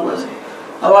chance afterwards.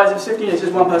 Otherwise, if 15, it's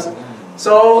just one person.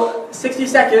 So 60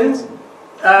 seconds.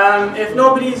 If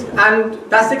nobody's, and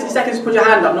that's 60 seconds to put your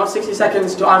hand up, not 60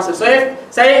 seconds to answer. So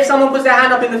if someone puts their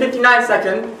hand up in the 59th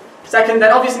second,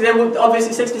 then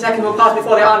obviously 60 seconds will pass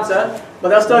before they answer, but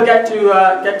they'll still get to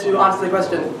answer the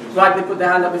question. Right, they put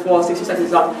their hand up before 60 seconds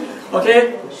is up.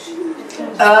 Okay.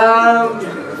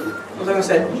 What was I going to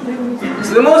say?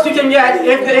 So the most you can get,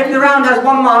 if the round has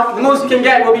 1 mark, the most you can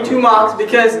get will be 2 marks,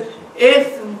 because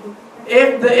if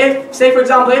say for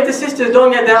example, if the sisters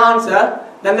don't get their answer,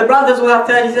 then the brothers will have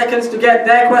 30 seconds to get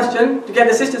their question, to get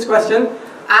the sister's question,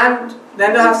 and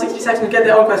then they'll have 60 seconds to get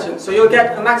their own question. So you'll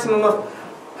get a maximum of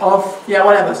yeah,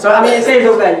 whatever. So I mean, it says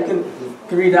over there, you can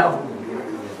read that off.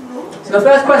 So the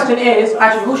first question is,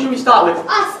 actually, who should we start with?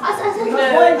 Us.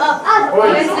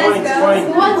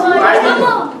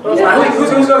 Right, who's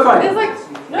going first?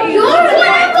 You're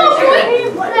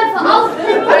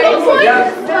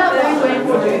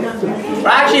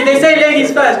Right, actually, they say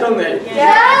ladies first, don't they?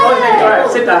 Yeah.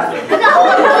 Alright, sit down.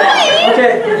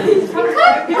 Okay.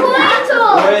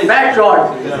 Back drawer.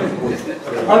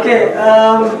 Okay.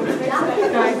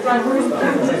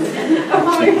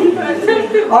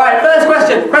 Alright, first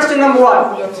question. Question number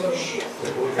 1.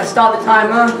 Let's start the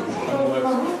timer.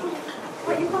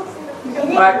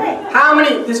 Alright, how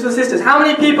many, this is for the sisters, how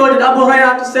many people did Abu Hurayrah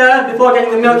have to serve before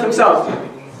getting the milk himself?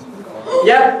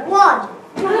 Yep. 1.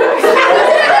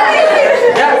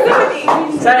 Yep.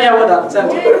 7, yeah, well done. 7.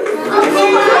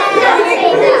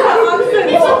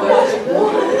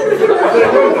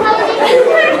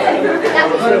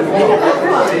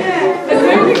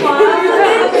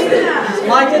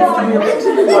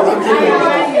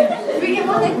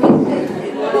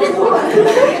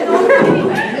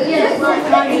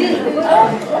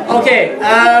 Okay,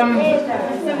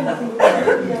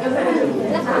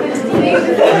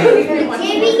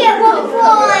 we get 1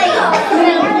 point.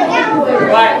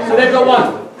 right, so they've got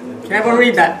 1. Can everyone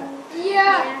read that?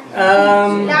 Yeah.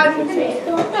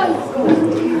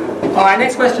 Alright,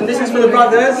 next question. This is for the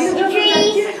brothers.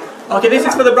 Okay, this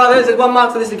is for the brothers. There's 1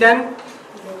 mark for this again.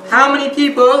 How many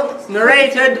people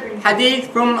narrated hadith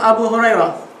from Abu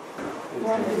Hurayrah?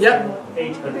 Yep.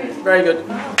 800. Very good.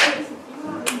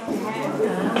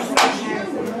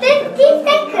 50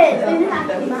 seconds.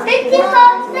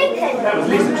 55 seconds. That was at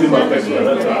least a 2-mark question,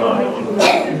 that's a hard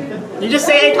one. You just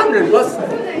say 800. What's...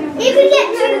 You can get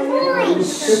 2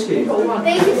 points.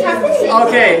 They just have to say.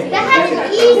 Okay. They have an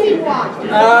easy one.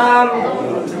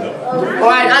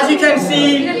 Alright, as you can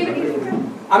see,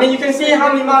 I mean, you can see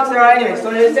how many marks there are anyway.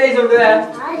 So it says over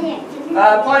there,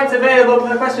 points available for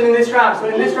the question in this round. So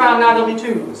in this round now there'll be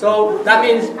 2. So that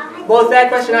means both their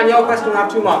question and your question will have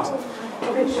 2 marks.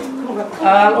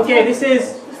 Okay, this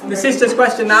is the sister's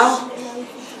question now.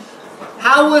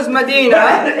 How was Medina?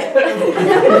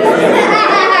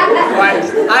 Right.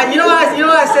 You know what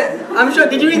I said? I'm sure.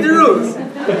 Did you read the rules?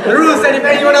 The rules said if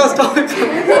anyone else talks.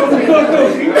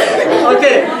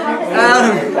 Okay.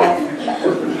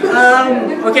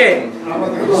 Okay.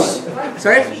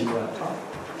 Sorry?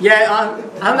 Yeah,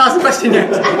 I haven't asked the question yet.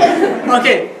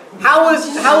 Okay. How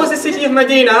was the city of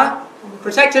Medina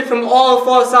protected from all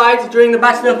 4 sides during the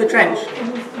Battle of the Trench?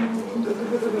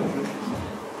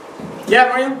 Yeah,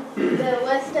 Mariam? The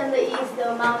west and the east there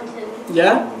were mountains.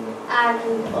 Yeah? And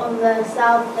on the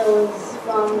south there was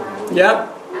farmland. Yeah?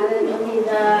 And then only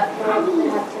the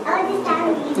north had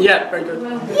to. Yeah, very good.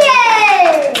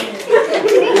 Yay!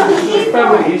 So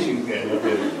many issues getting up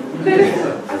here.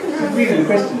 Reading the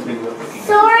questions when you're thinking.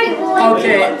 Sorry, boy.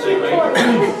 Okay.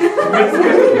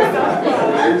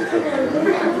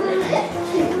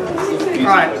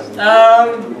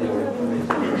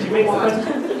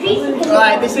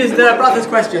 Alright, this is the brother's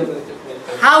question.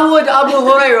 How would Abu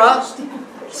Hurayrah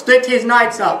split his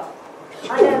nights up?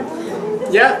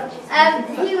 Yeah?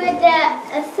 He would,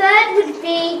 a third would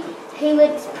be, he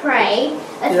would pray,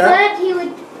 a third he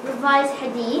would revise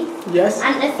hadith, Yes?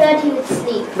 and a third he would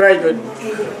sleep. Very good.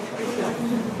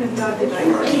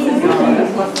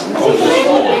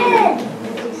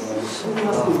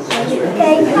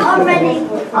 Okay, I'm ready.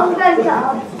 I'm going to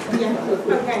up. I'm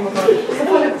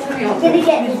going to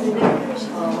get this.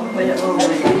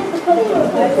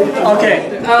 Okay.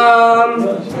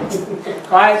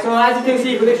 Alright, so as you can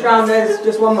see for this round there's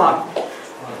just 1 mark.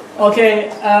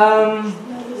 Okay,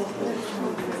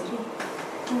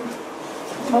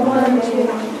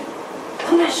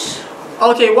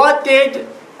 okay, what did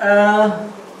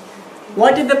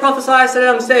the Prophet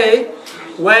ﷺ say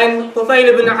when Faisal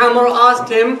ibn Amr asked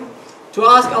him to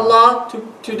ask Allah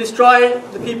to destroy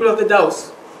the people of the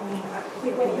Daws?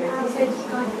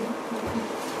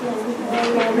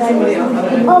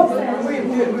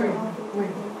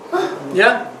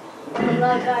 Yeah?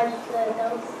 Allah guides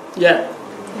those. Yeah.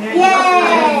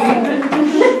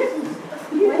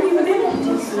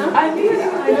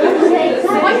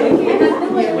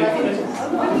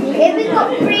 If we got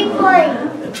 3 points.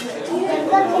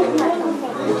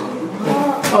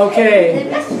 Okay.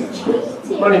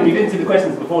 Martin, you didn't see the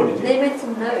questions before, did you? They made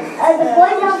some notes. The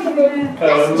boys answered it.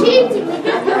 That's cheating. We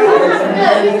didn't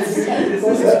have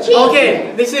notes.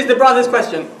 Okay, this is the brother's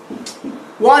question.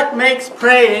 What makes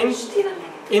praying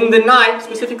in the night,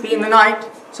 specifically in the night,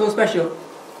 so special?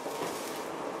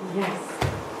 Yes.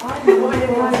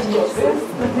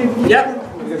 Yep.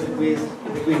 Because it is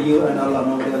between you and Allah,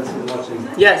 nobody else is watching.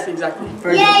 Yes, exactly.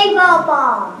 Very good. Yay,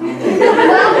 Baba!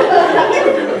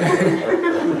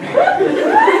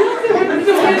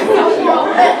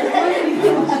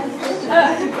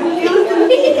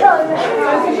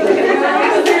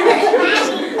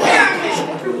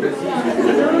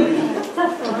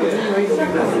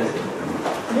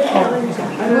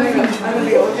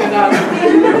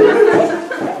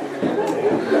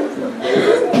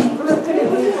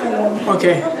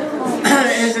 Okay.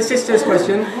 Here's the sister's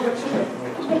question.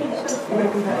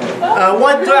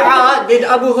 What dua did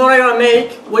Abu Hurayrah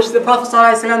make, which the Prophet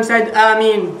ﷺ said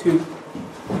Ameen to?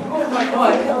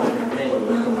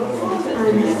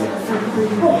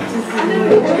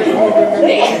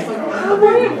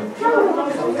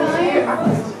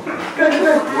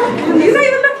 He's not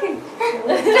even looking.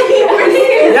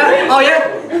 Yeah? Oh yeah?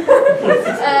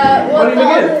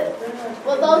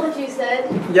 What the other two said,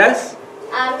 Yes?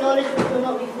 and knowledge will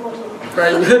not be thwarted.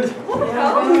 Very good.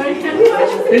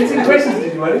 Didn't see the questions,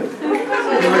 did you, Martin?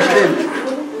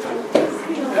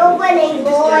 You're winning,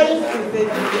 boys.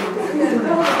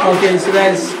 Okay, so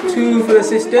there's 2 for the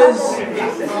sisters.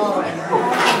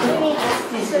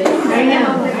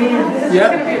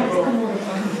 Yeah.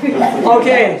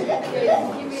 Okay.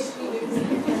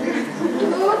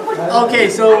 Okay,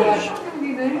 so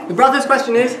the brother's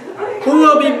question is, who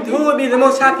will be the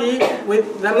most happy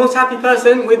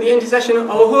person with the intercession,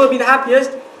 or who will be the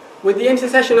happiest with the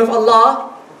intercession of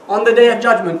Allah on the day of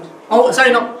judgment? Oh,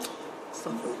 sorry, no.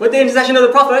 With the intercession of the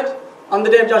Prophet on the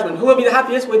day of judgment. Who will be the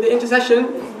happiest with the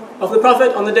intercession of the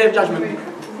Prophet on the day of judgment?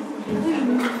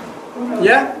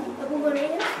 Yeah?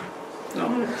 No.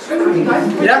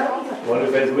 Yeah? One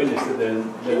of those witnesses that they're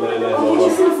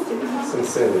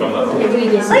sincerely.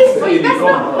 Wait, that's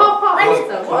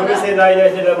When we say La ilaha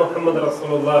illallah Muhammad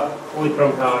Rasulullah, we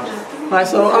from heart. Right,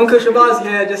 so Uncle Shabazz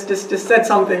here just said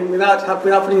something without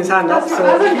putting his hand up.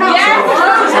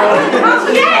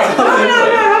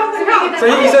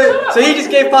 So he just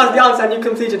gave past the answer and you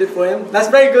completed it for him. That's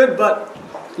very good, but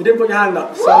you didn't put your hand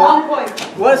up. So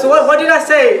what did I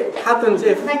say happens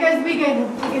if? That goes big in.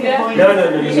 No.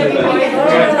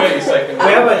 30 seconds.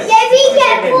 We have a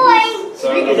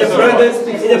in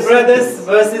the brothers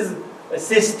versus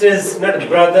sisters, not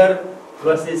brother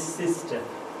versus sister.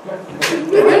 You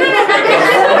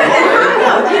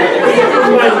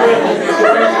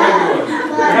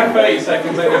have 30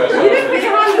 seconds anyway. You didn't put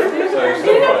your hand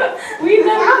up. We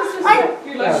know.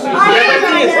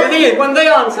 The thing is, when they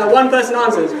answer, one person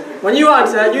answers. When you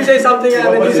answer, you say something,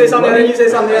 and then you say something, and then you say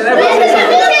something, and everyone says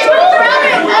something.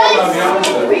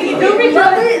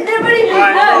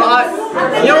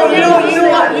 You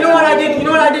know what I did? You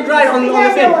know what I did right on the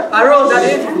thing? I wrote that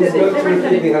if.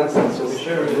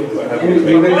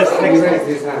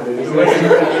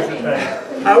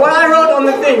 What I wrote on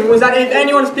the thing was that if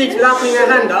anyone speaks without putting their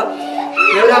hand up,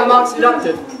 they would have marks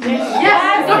deducted.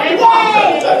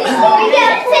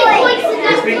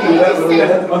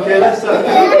 Okay, let's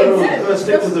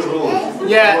stick to the rules.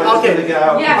 Yeah, okay.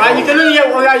 Right, you can only get,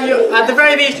 at the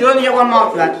very least, you only get 1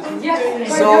 mark for that.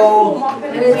 So,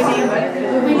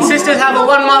 the sisters have a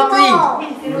 1 mark lead.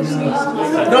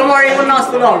 Don't worry, it won't last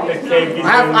for long. I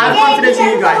have confidence in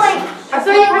you guys.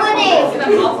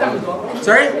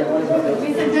 Sorry?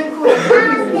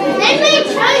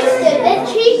 They're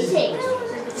cheating.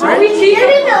 Sorry?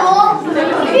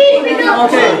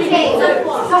 Okay.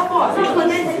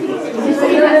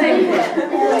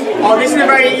 Oh, this is a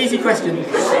very easy question.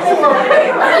 Maybe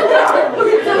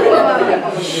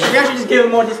I should just give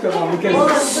him more difficult one because.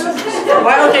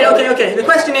 Right, okay. The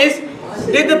question is,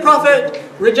 did the Prophet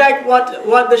reject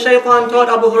what the Shaitan taught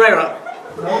Abu Hurayrah?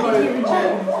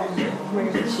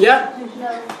 Yeah?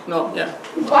 No, yeah.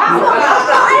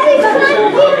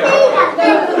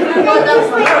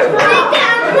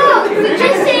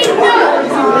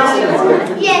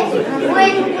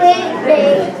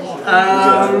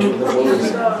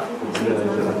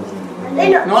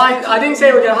 No, I didn't say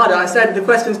it would get harder. I said the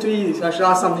question's too easy, so I should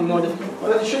ask something more difficult.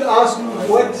 Well, you should ask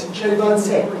what Shaitan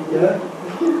said,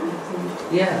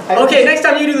 Yeah. Okay, next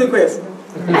time you do the quiz.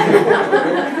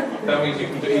 That means you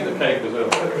can eat the cake as well.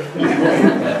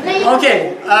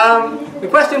 Okay, the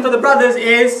question for the brothers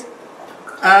is,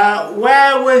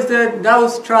 where was the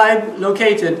Daus tribe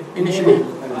located initially?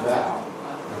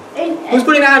 Who's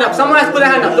putting their hand up? Someone has to put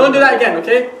their hand up. Don't do that again,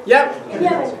 okay? Yep.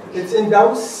 It's in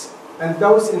Daus, and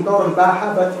Daus in Dar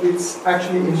al-Baha, but it's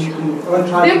actually in one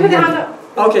tribe. Don't put your hand up.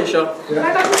 Okay, sure.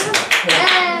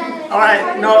 Yeah.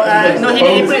 Alright, no,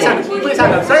 he put his hand up. He put his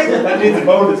hand up. Sorry? That needs a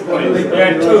bonus point.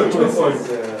 Yeah, two points.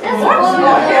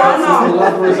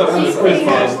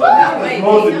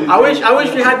 I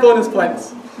wish we had bonus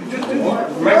points.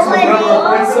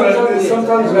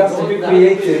 Sometimes you have to be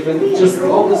creative and just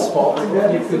on the spot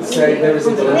you could say there is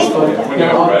a bonus point.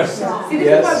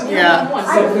 Yes. Yeah.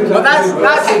 But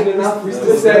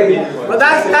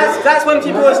that's when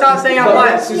people will start saying I'm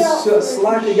biased. Just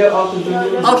slightly get up into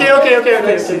the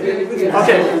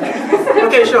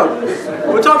Okay, sure.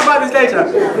 We'll talk about this later.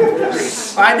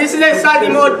 Alright, this is a slightly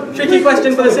more tricky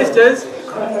question for the sisters.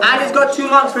 And it's got 2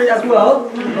 marks for it as well.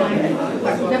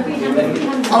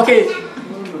 Okay,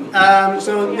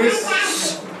 so the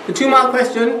 2-mark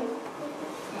question.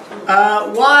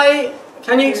 Why,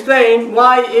 can you explain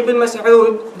why Ibn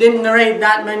Mas'ud didn't narrate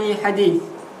that many hadith,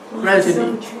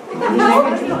 relatively?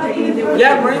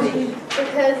 Yeah, Maureen?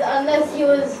 Because unless he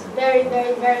was very,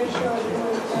 very, very sure he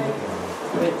was very...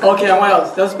 Okay, and what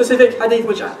else? There's a specific hadith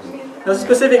which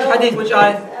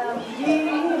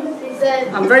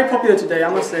I'm very popular today, I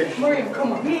must say. We're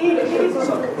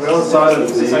all silent.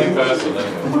 It's the same person, isn't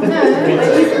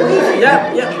it?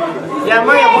 Yeah,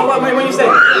 Maria, what you say?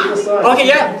 Okay,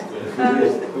 yeah.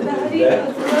 The hadith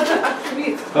was another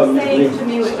attribute saying to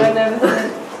me which I never said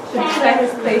should share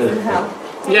his place in hell.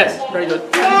 Yes, very good.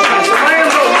 So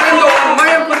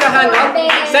Mariam put her hand up,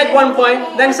 said 1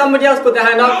 point, then somebody else put their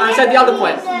hand up and said the other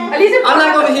point.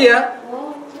 Unlike over here,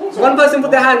 one person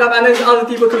put their hand up and then other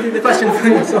people complete the question for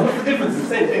them. So. The difference is the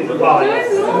same thing, but lie. This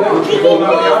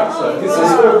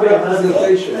is for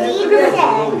representation.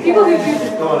 People who do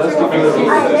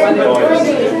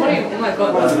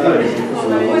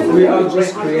We are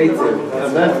just creative.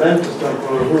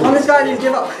 On this guy, please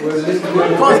give up.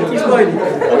 Pause, keep going.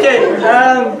 Okay.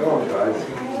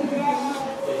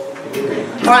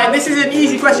 Alright, this is an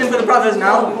easy question for the brothers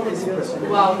now.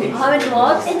 Wow. How many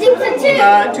marks? 2. 2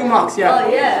 marks, yeah. Oh,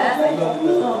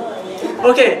 yeah.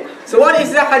 Okay, so what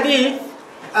is the hadith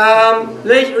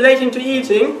relating to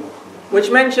eating, which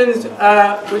mentions,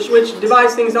 which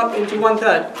divides things up into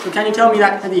 1/3? So can you tell me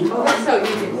that hadith? Oh, that's so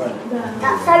easy.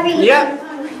 That's so easy. Yeah.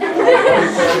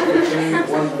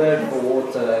 1/3 for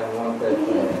water and 1/3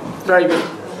 for air. Very good.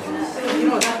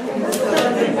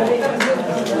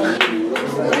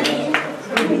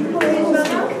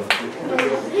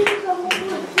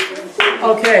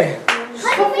 Okay.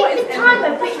 How do you make the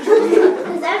timer?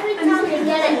 Because every time they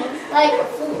get it, like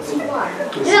 41.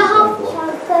 Yeah, half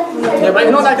time, 30 seconds. Yeah, but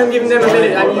it's not like I'm giving them a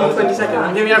minute and you 20 seconds.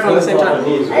 I'm giving everyone the same time.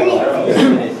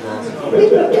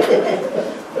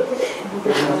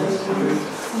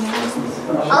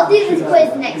 I'll do this quiz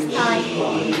next time.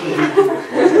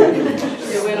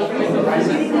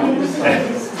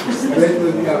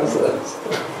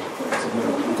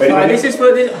 Alright, this is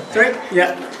for the... Sorry?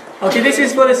 Yeah. Okay, this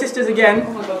is for the sisters again.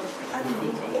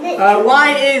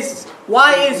 Why is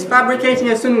fabricating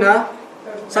a sunnah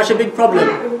such a big problem?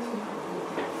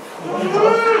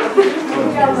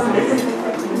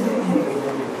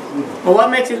 Or what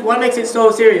makes it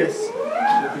so serious?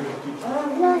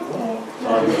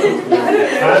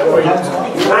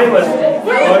 Time was.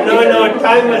 Oh no,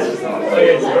 time was. Oh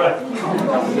yes, right.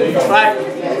 Right.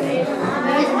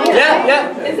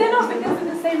 Yeah. Is there not because of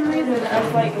the same reason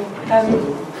as like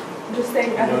just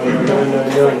saying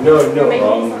No.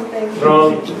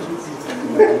 Wrong.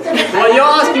 Well,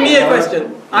 you're asking me a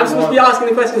question. I'm supposed to be asking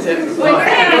the questions here.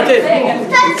 Okay.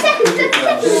 30 seconds.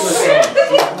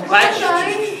 Right.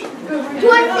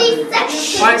 20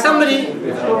 seconds. Right. Somebody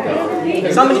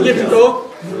give the go.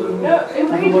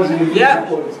 Yeah.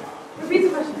 Repeat the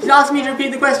question. She's asking me to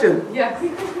repeat the question. Yeah.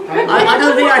 I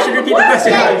don't think I should repeat the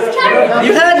question.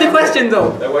 You've heard the question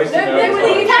though. They're wasting They their will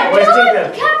time. eat. Wasting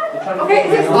them.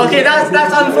 Okay,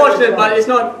 that's unfortunate, but it's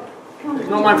not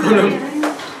my problem.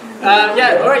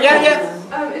 Yeah. All right. Yeah.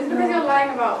 It's because you're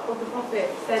lying about what the Prophet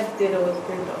said, did, or was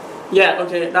approved of. Yeah.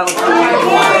 Okay. That was.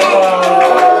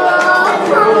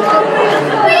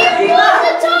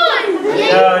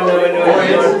 No,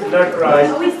 not right.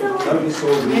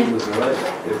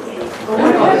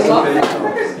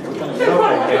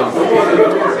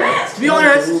 To be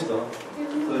honest,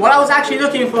 what I was actually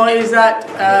looking for is that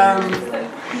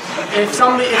if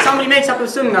somebody makes up a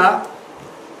sunnah,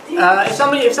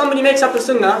 if somebody makes up a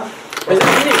sunnah,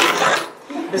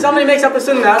 if somebody makes up a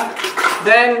sunnah,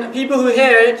 then people who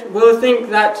hear it will think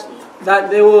that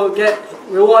they will get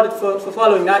rewarded for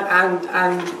following that, and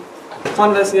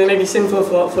conversely they may be sinful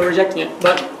for rejecting it.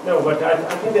 But no, but I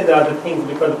think there are other things,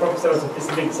 because the Prophet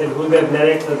specifically said, whoever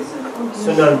narrates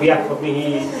sunnah on behalf of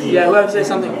me, he yeah, whoever says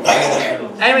something.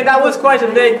 Anyway, that was quite a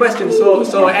vague question.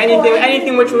 So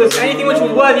anything which was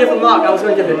worthy of a mark, I was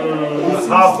going to give it.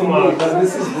 half a mark.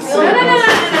 This is the No, same. no, no, no, no,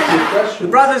 The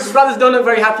brothers don't look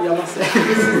very happy, I must say.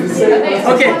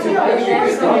 Okay.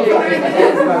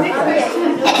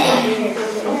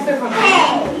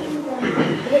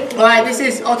 Alright, this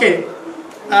is, okay.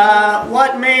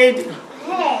 What made...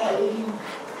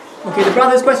 Okay, the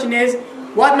brother's question is,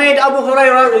 what made Abu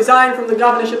Hurayrah resign from the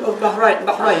governorship of Bahrain?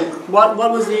 What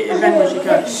was the event which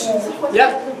occurred?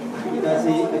 Yep. Because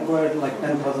he acquired like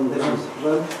 10,000 dirhams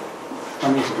wealth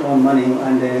from his own money,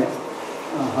 and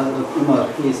Hazrat Umar,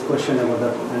 he is questioned about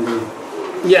that, and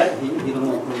Yeah. he don't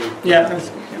know. Yeah,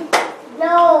 thanks.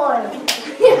 No.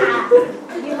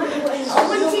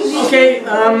 Okay,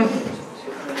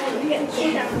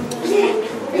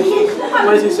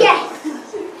 what is Yusuf? Yes.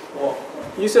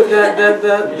 Yusuf,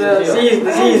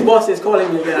 the Z's boss is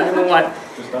calling me again, I don't know why.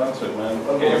 Just answer it,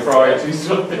 man. Get your priorities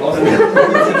sorted.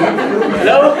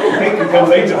 Hello? You can come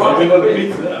later, man. We're not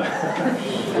repeating that.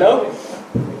 Hello?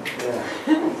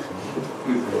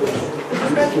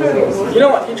 You know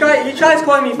what? He tries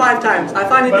calling me 5 times. I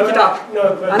finally pick it up. No,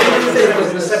 but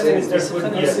the reception is just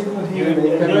good here. You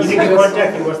need to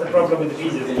contact him. What's the problem with the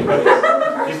visas?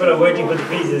 People are waiting for the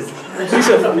visas.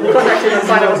 Yusuf, when you contact him and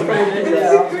find out what's the problem with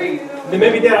it.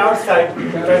 Maybe they're outside.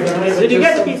 Did you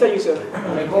get the pizza, Yusuf?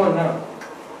 They're going now.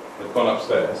 They've gone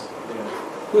upstairs.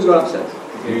 Who's gone upstairs?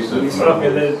 Yusuf. Okay,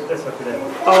 that's what they're.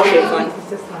 Oh, okay, fine.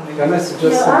 Can I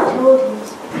suggest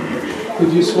something?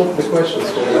 Could you swap the questions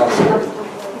for the last one?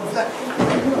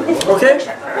 Okay?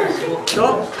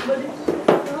 Sure.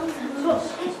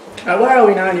 Where are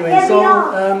we now anyway? So,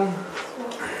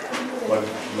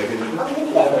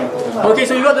 okay,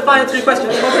 so you got the final 3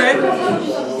 questions. Okay.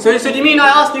 So do you mean I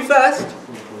asked you first?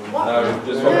 No,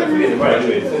 just want to forget the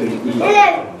question.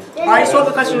 I swap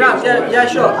the question round. Yeah,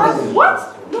 sure.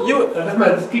 What? You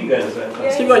Just keep going.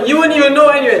 Let's keep going. You wouldn't even know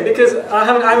anyway because I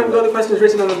haven't got the questions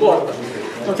written on the board.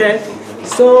 Okay.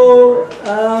 So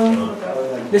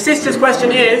the sister's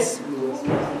question is.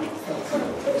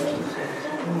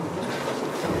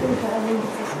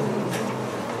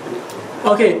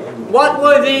 Okay, what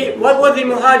were the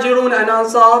Muhajirun and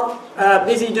Ansar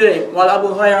busy doing while Abu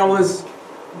Hurayrah was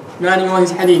learning all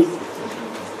his hadith?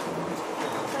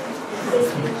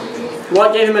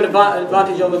 What gave him an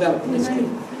advantage over them, basically?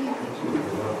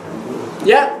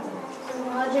 Yeah? The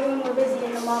Muhajirun were busy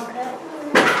in the market,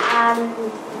 and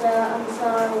the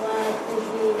Ansar were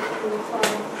busy in the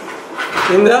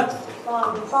farm. In the?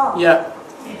 Farm. Yeah.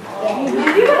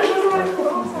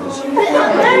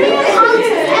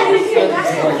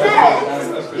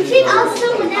 You should ask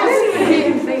someone else.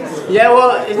 Yeah,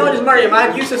 well, it's not just Maryam. I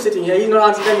have Yusuf sitting here. He's not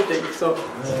answered anything. So.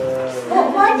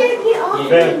 But why don't you ask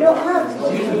me not us?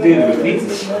 You're dealing with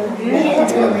pizza.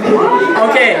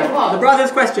 Okay, the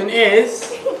brother's question is.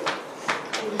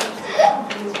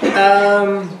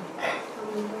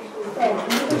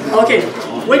 Okay,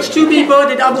 which 2 people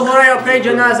did Abu Hurayrah pray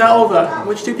janazah over?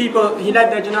 Which 2 people he led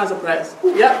their janazah prayers?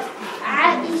 Yeah?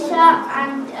 Aisha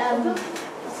and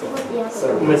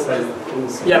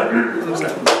Yeah.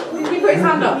 Did he put his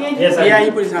hand up? Yes, I Yeah,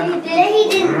 he put his hand up. he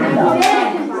didn't.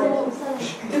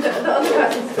 Did the other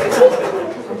person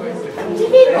put his hand up?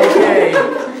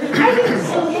 Okay.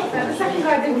 The second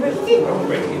guy didn't put his hand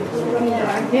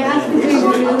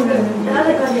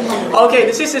up. Okay,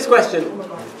 the sister's question.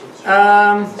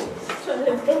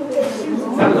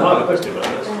 That's a hard question, but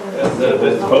that's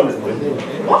a bonus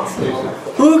question.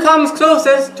 Who comes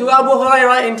closest to Abu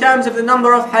Hurayrah in terms of the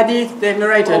number of hadith they've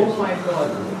narrated?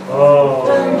 Oh.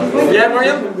 Yeah,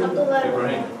 Maryam?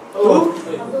 Ibrahim. Who?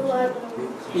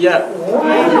 Yeah.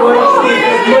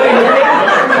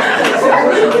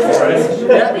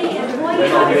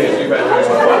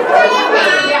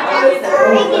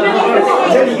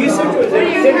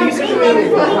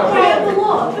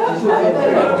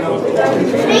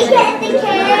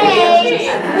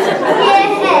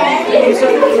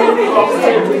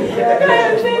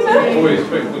 Always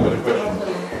quick, look at the question.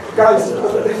 Guys,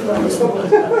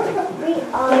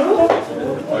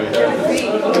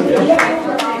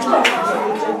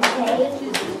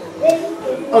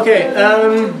 Okay,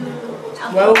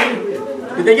 well,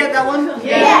 did they get that one?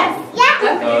 Yes. Yeah.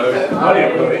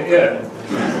 Maryam got it, yeah.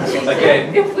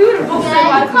 Again. If we would have booked You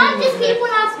can't just keep on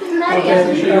asking Maryam.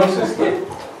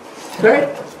 Sorry?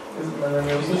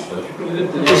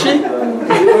 Is she?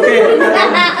 Okay.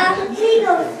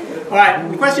 Alright,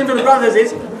 the question for the brothers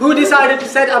is, who decided to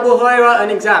set Abu Hurayrah an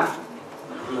exam?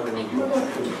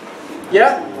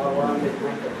 Yeah?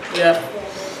 Yeah.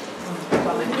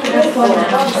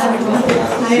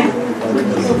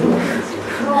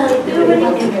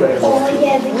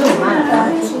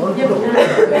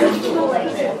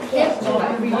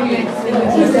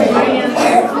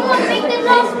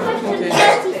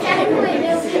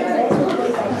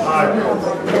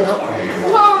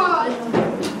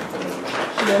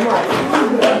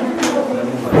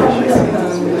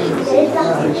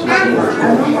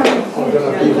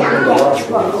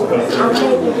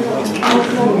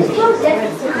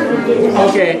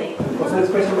 Okay.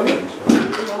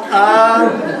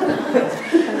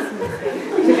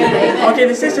 Okay,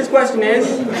 the sister's question is,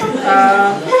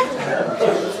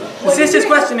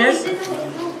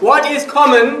 what is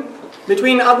common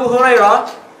between Abu Hurayrah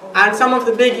and some of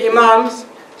the big imams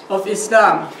of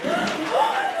Islam?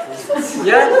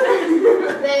 Yeah?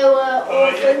 They were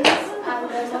orphans and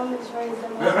their mothers raised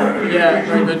them up. Yeah,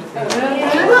 very good.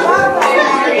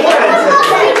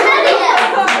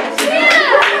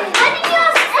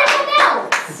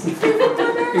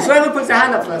 It's whoever puts their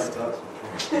hand up first.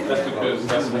 That's because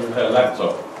that's her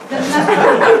laptop.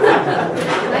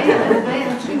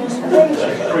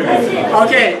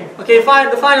 Okay, fine.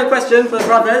 The final question for the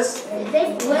brothers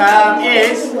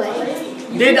is,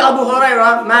 did Abu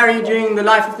Hurayrah marry during the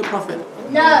life of the Prophet?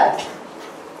 No.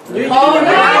 Yeah?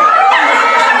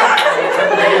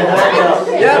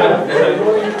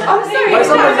 I'm sorry. But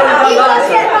someone's already done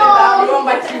the answer. One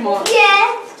by two more.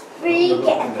 Yeah. 3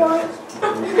 get a point.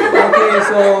 Okay,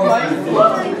 so...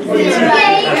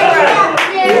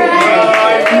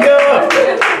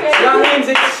 That means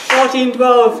it's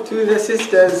 14-12 to the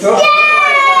sisters. It's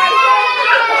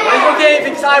okay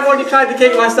because I've already tried the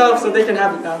cake myself, so they can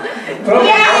have it now.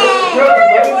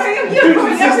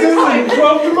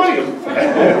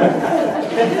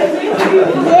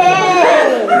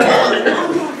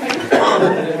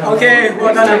 Okay,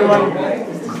 well done everyone.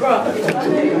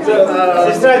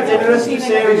 Sister, generous to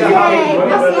say with your heart.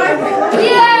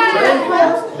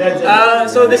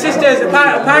 So the sisters,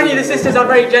 apparently the sisters are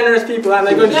very generous people and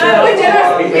they're going to share.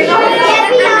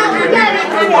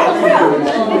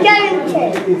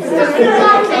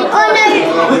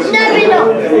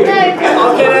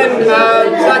 Okay then,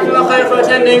 Jazakallah khair for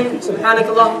attending.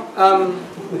 Subhanakallah.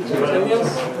 Anything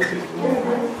else?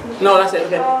 No, that's it.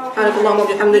 Okay. Subhanakallah wa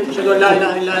bihamdik. Ashhadu an la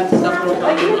ilaha illa anta astaghfiruka wa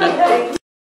atubu ilayk.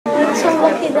 So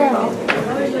lucky them.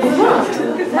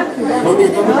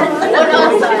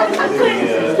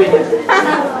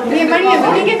 Hey, Maria,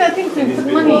 when you get that thing to put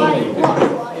money in?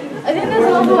 I think there's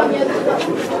another one here.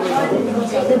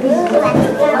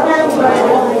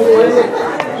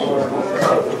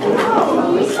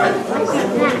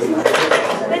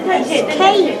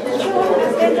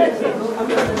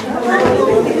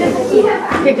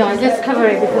 Okay guys, let's cover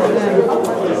it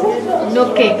because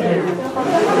no cake.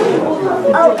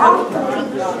 Oh, after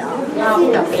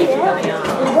pizza.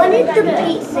 When is the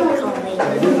pizza coming?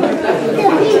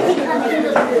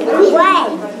 When?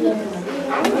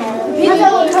 Pizza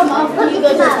will come after you go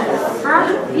to Huh?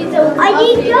 Are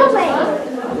you going?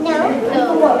 No.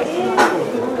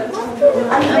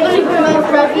 I'm going to come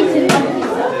after I've eaten one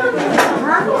pizza.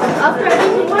 Huh? After I've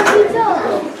eaten one pizza.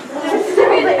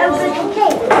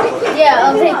 Yeah,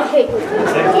 I'll take the cake.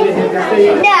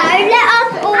 No, let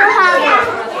us all have it.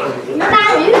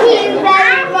 Thank you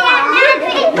very much.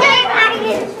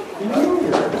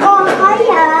 Oh,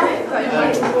 hiya.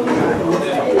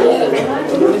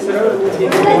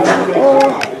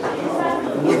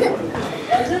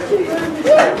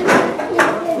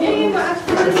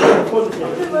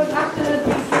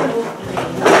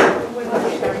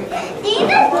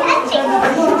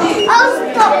 I'll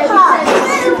stop her.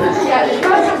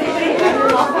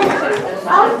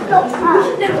 I'll stop her.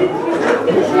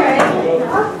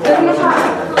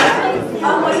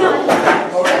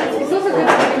 It's also good.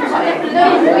 No,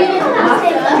 really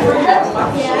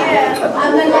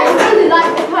and then I really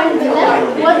like the kind of the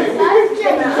left. What is that?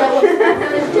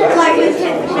 Like this.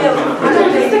 I'm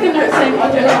just sticking there saying what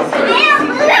you're not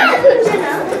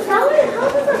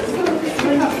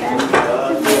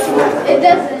It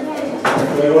doesn't.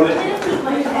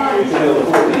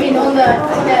 I mean on the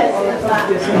stairs.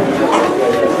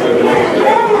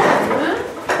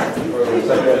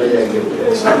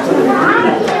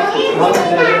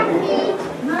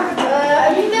 I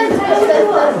think there's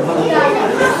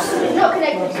it's not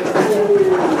connected.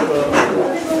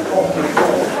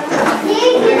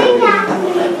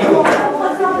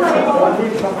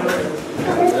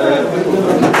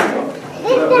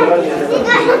 This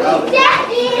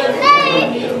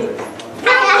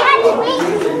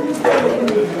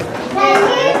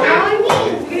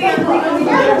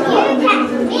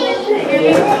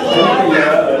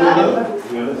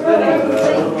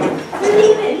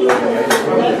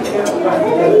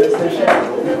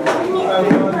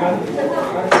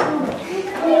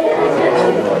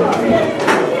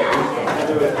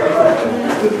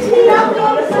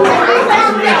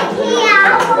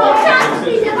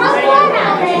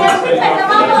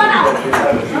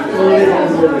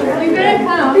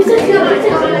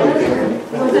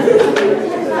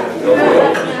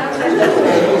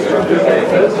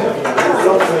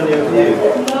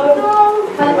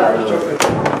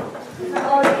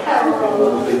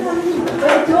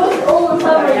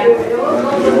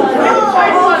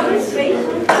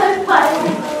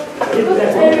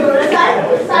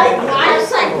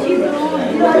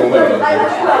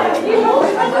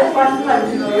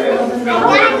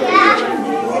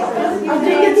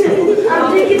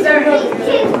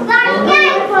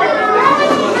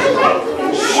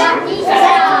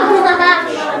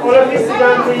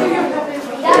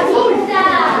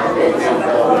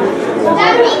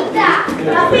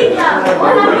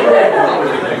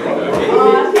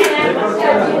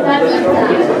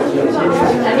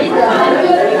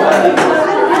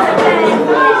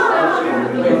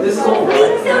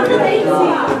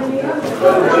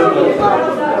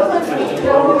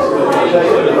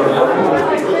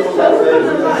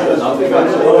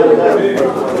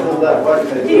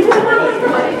Did you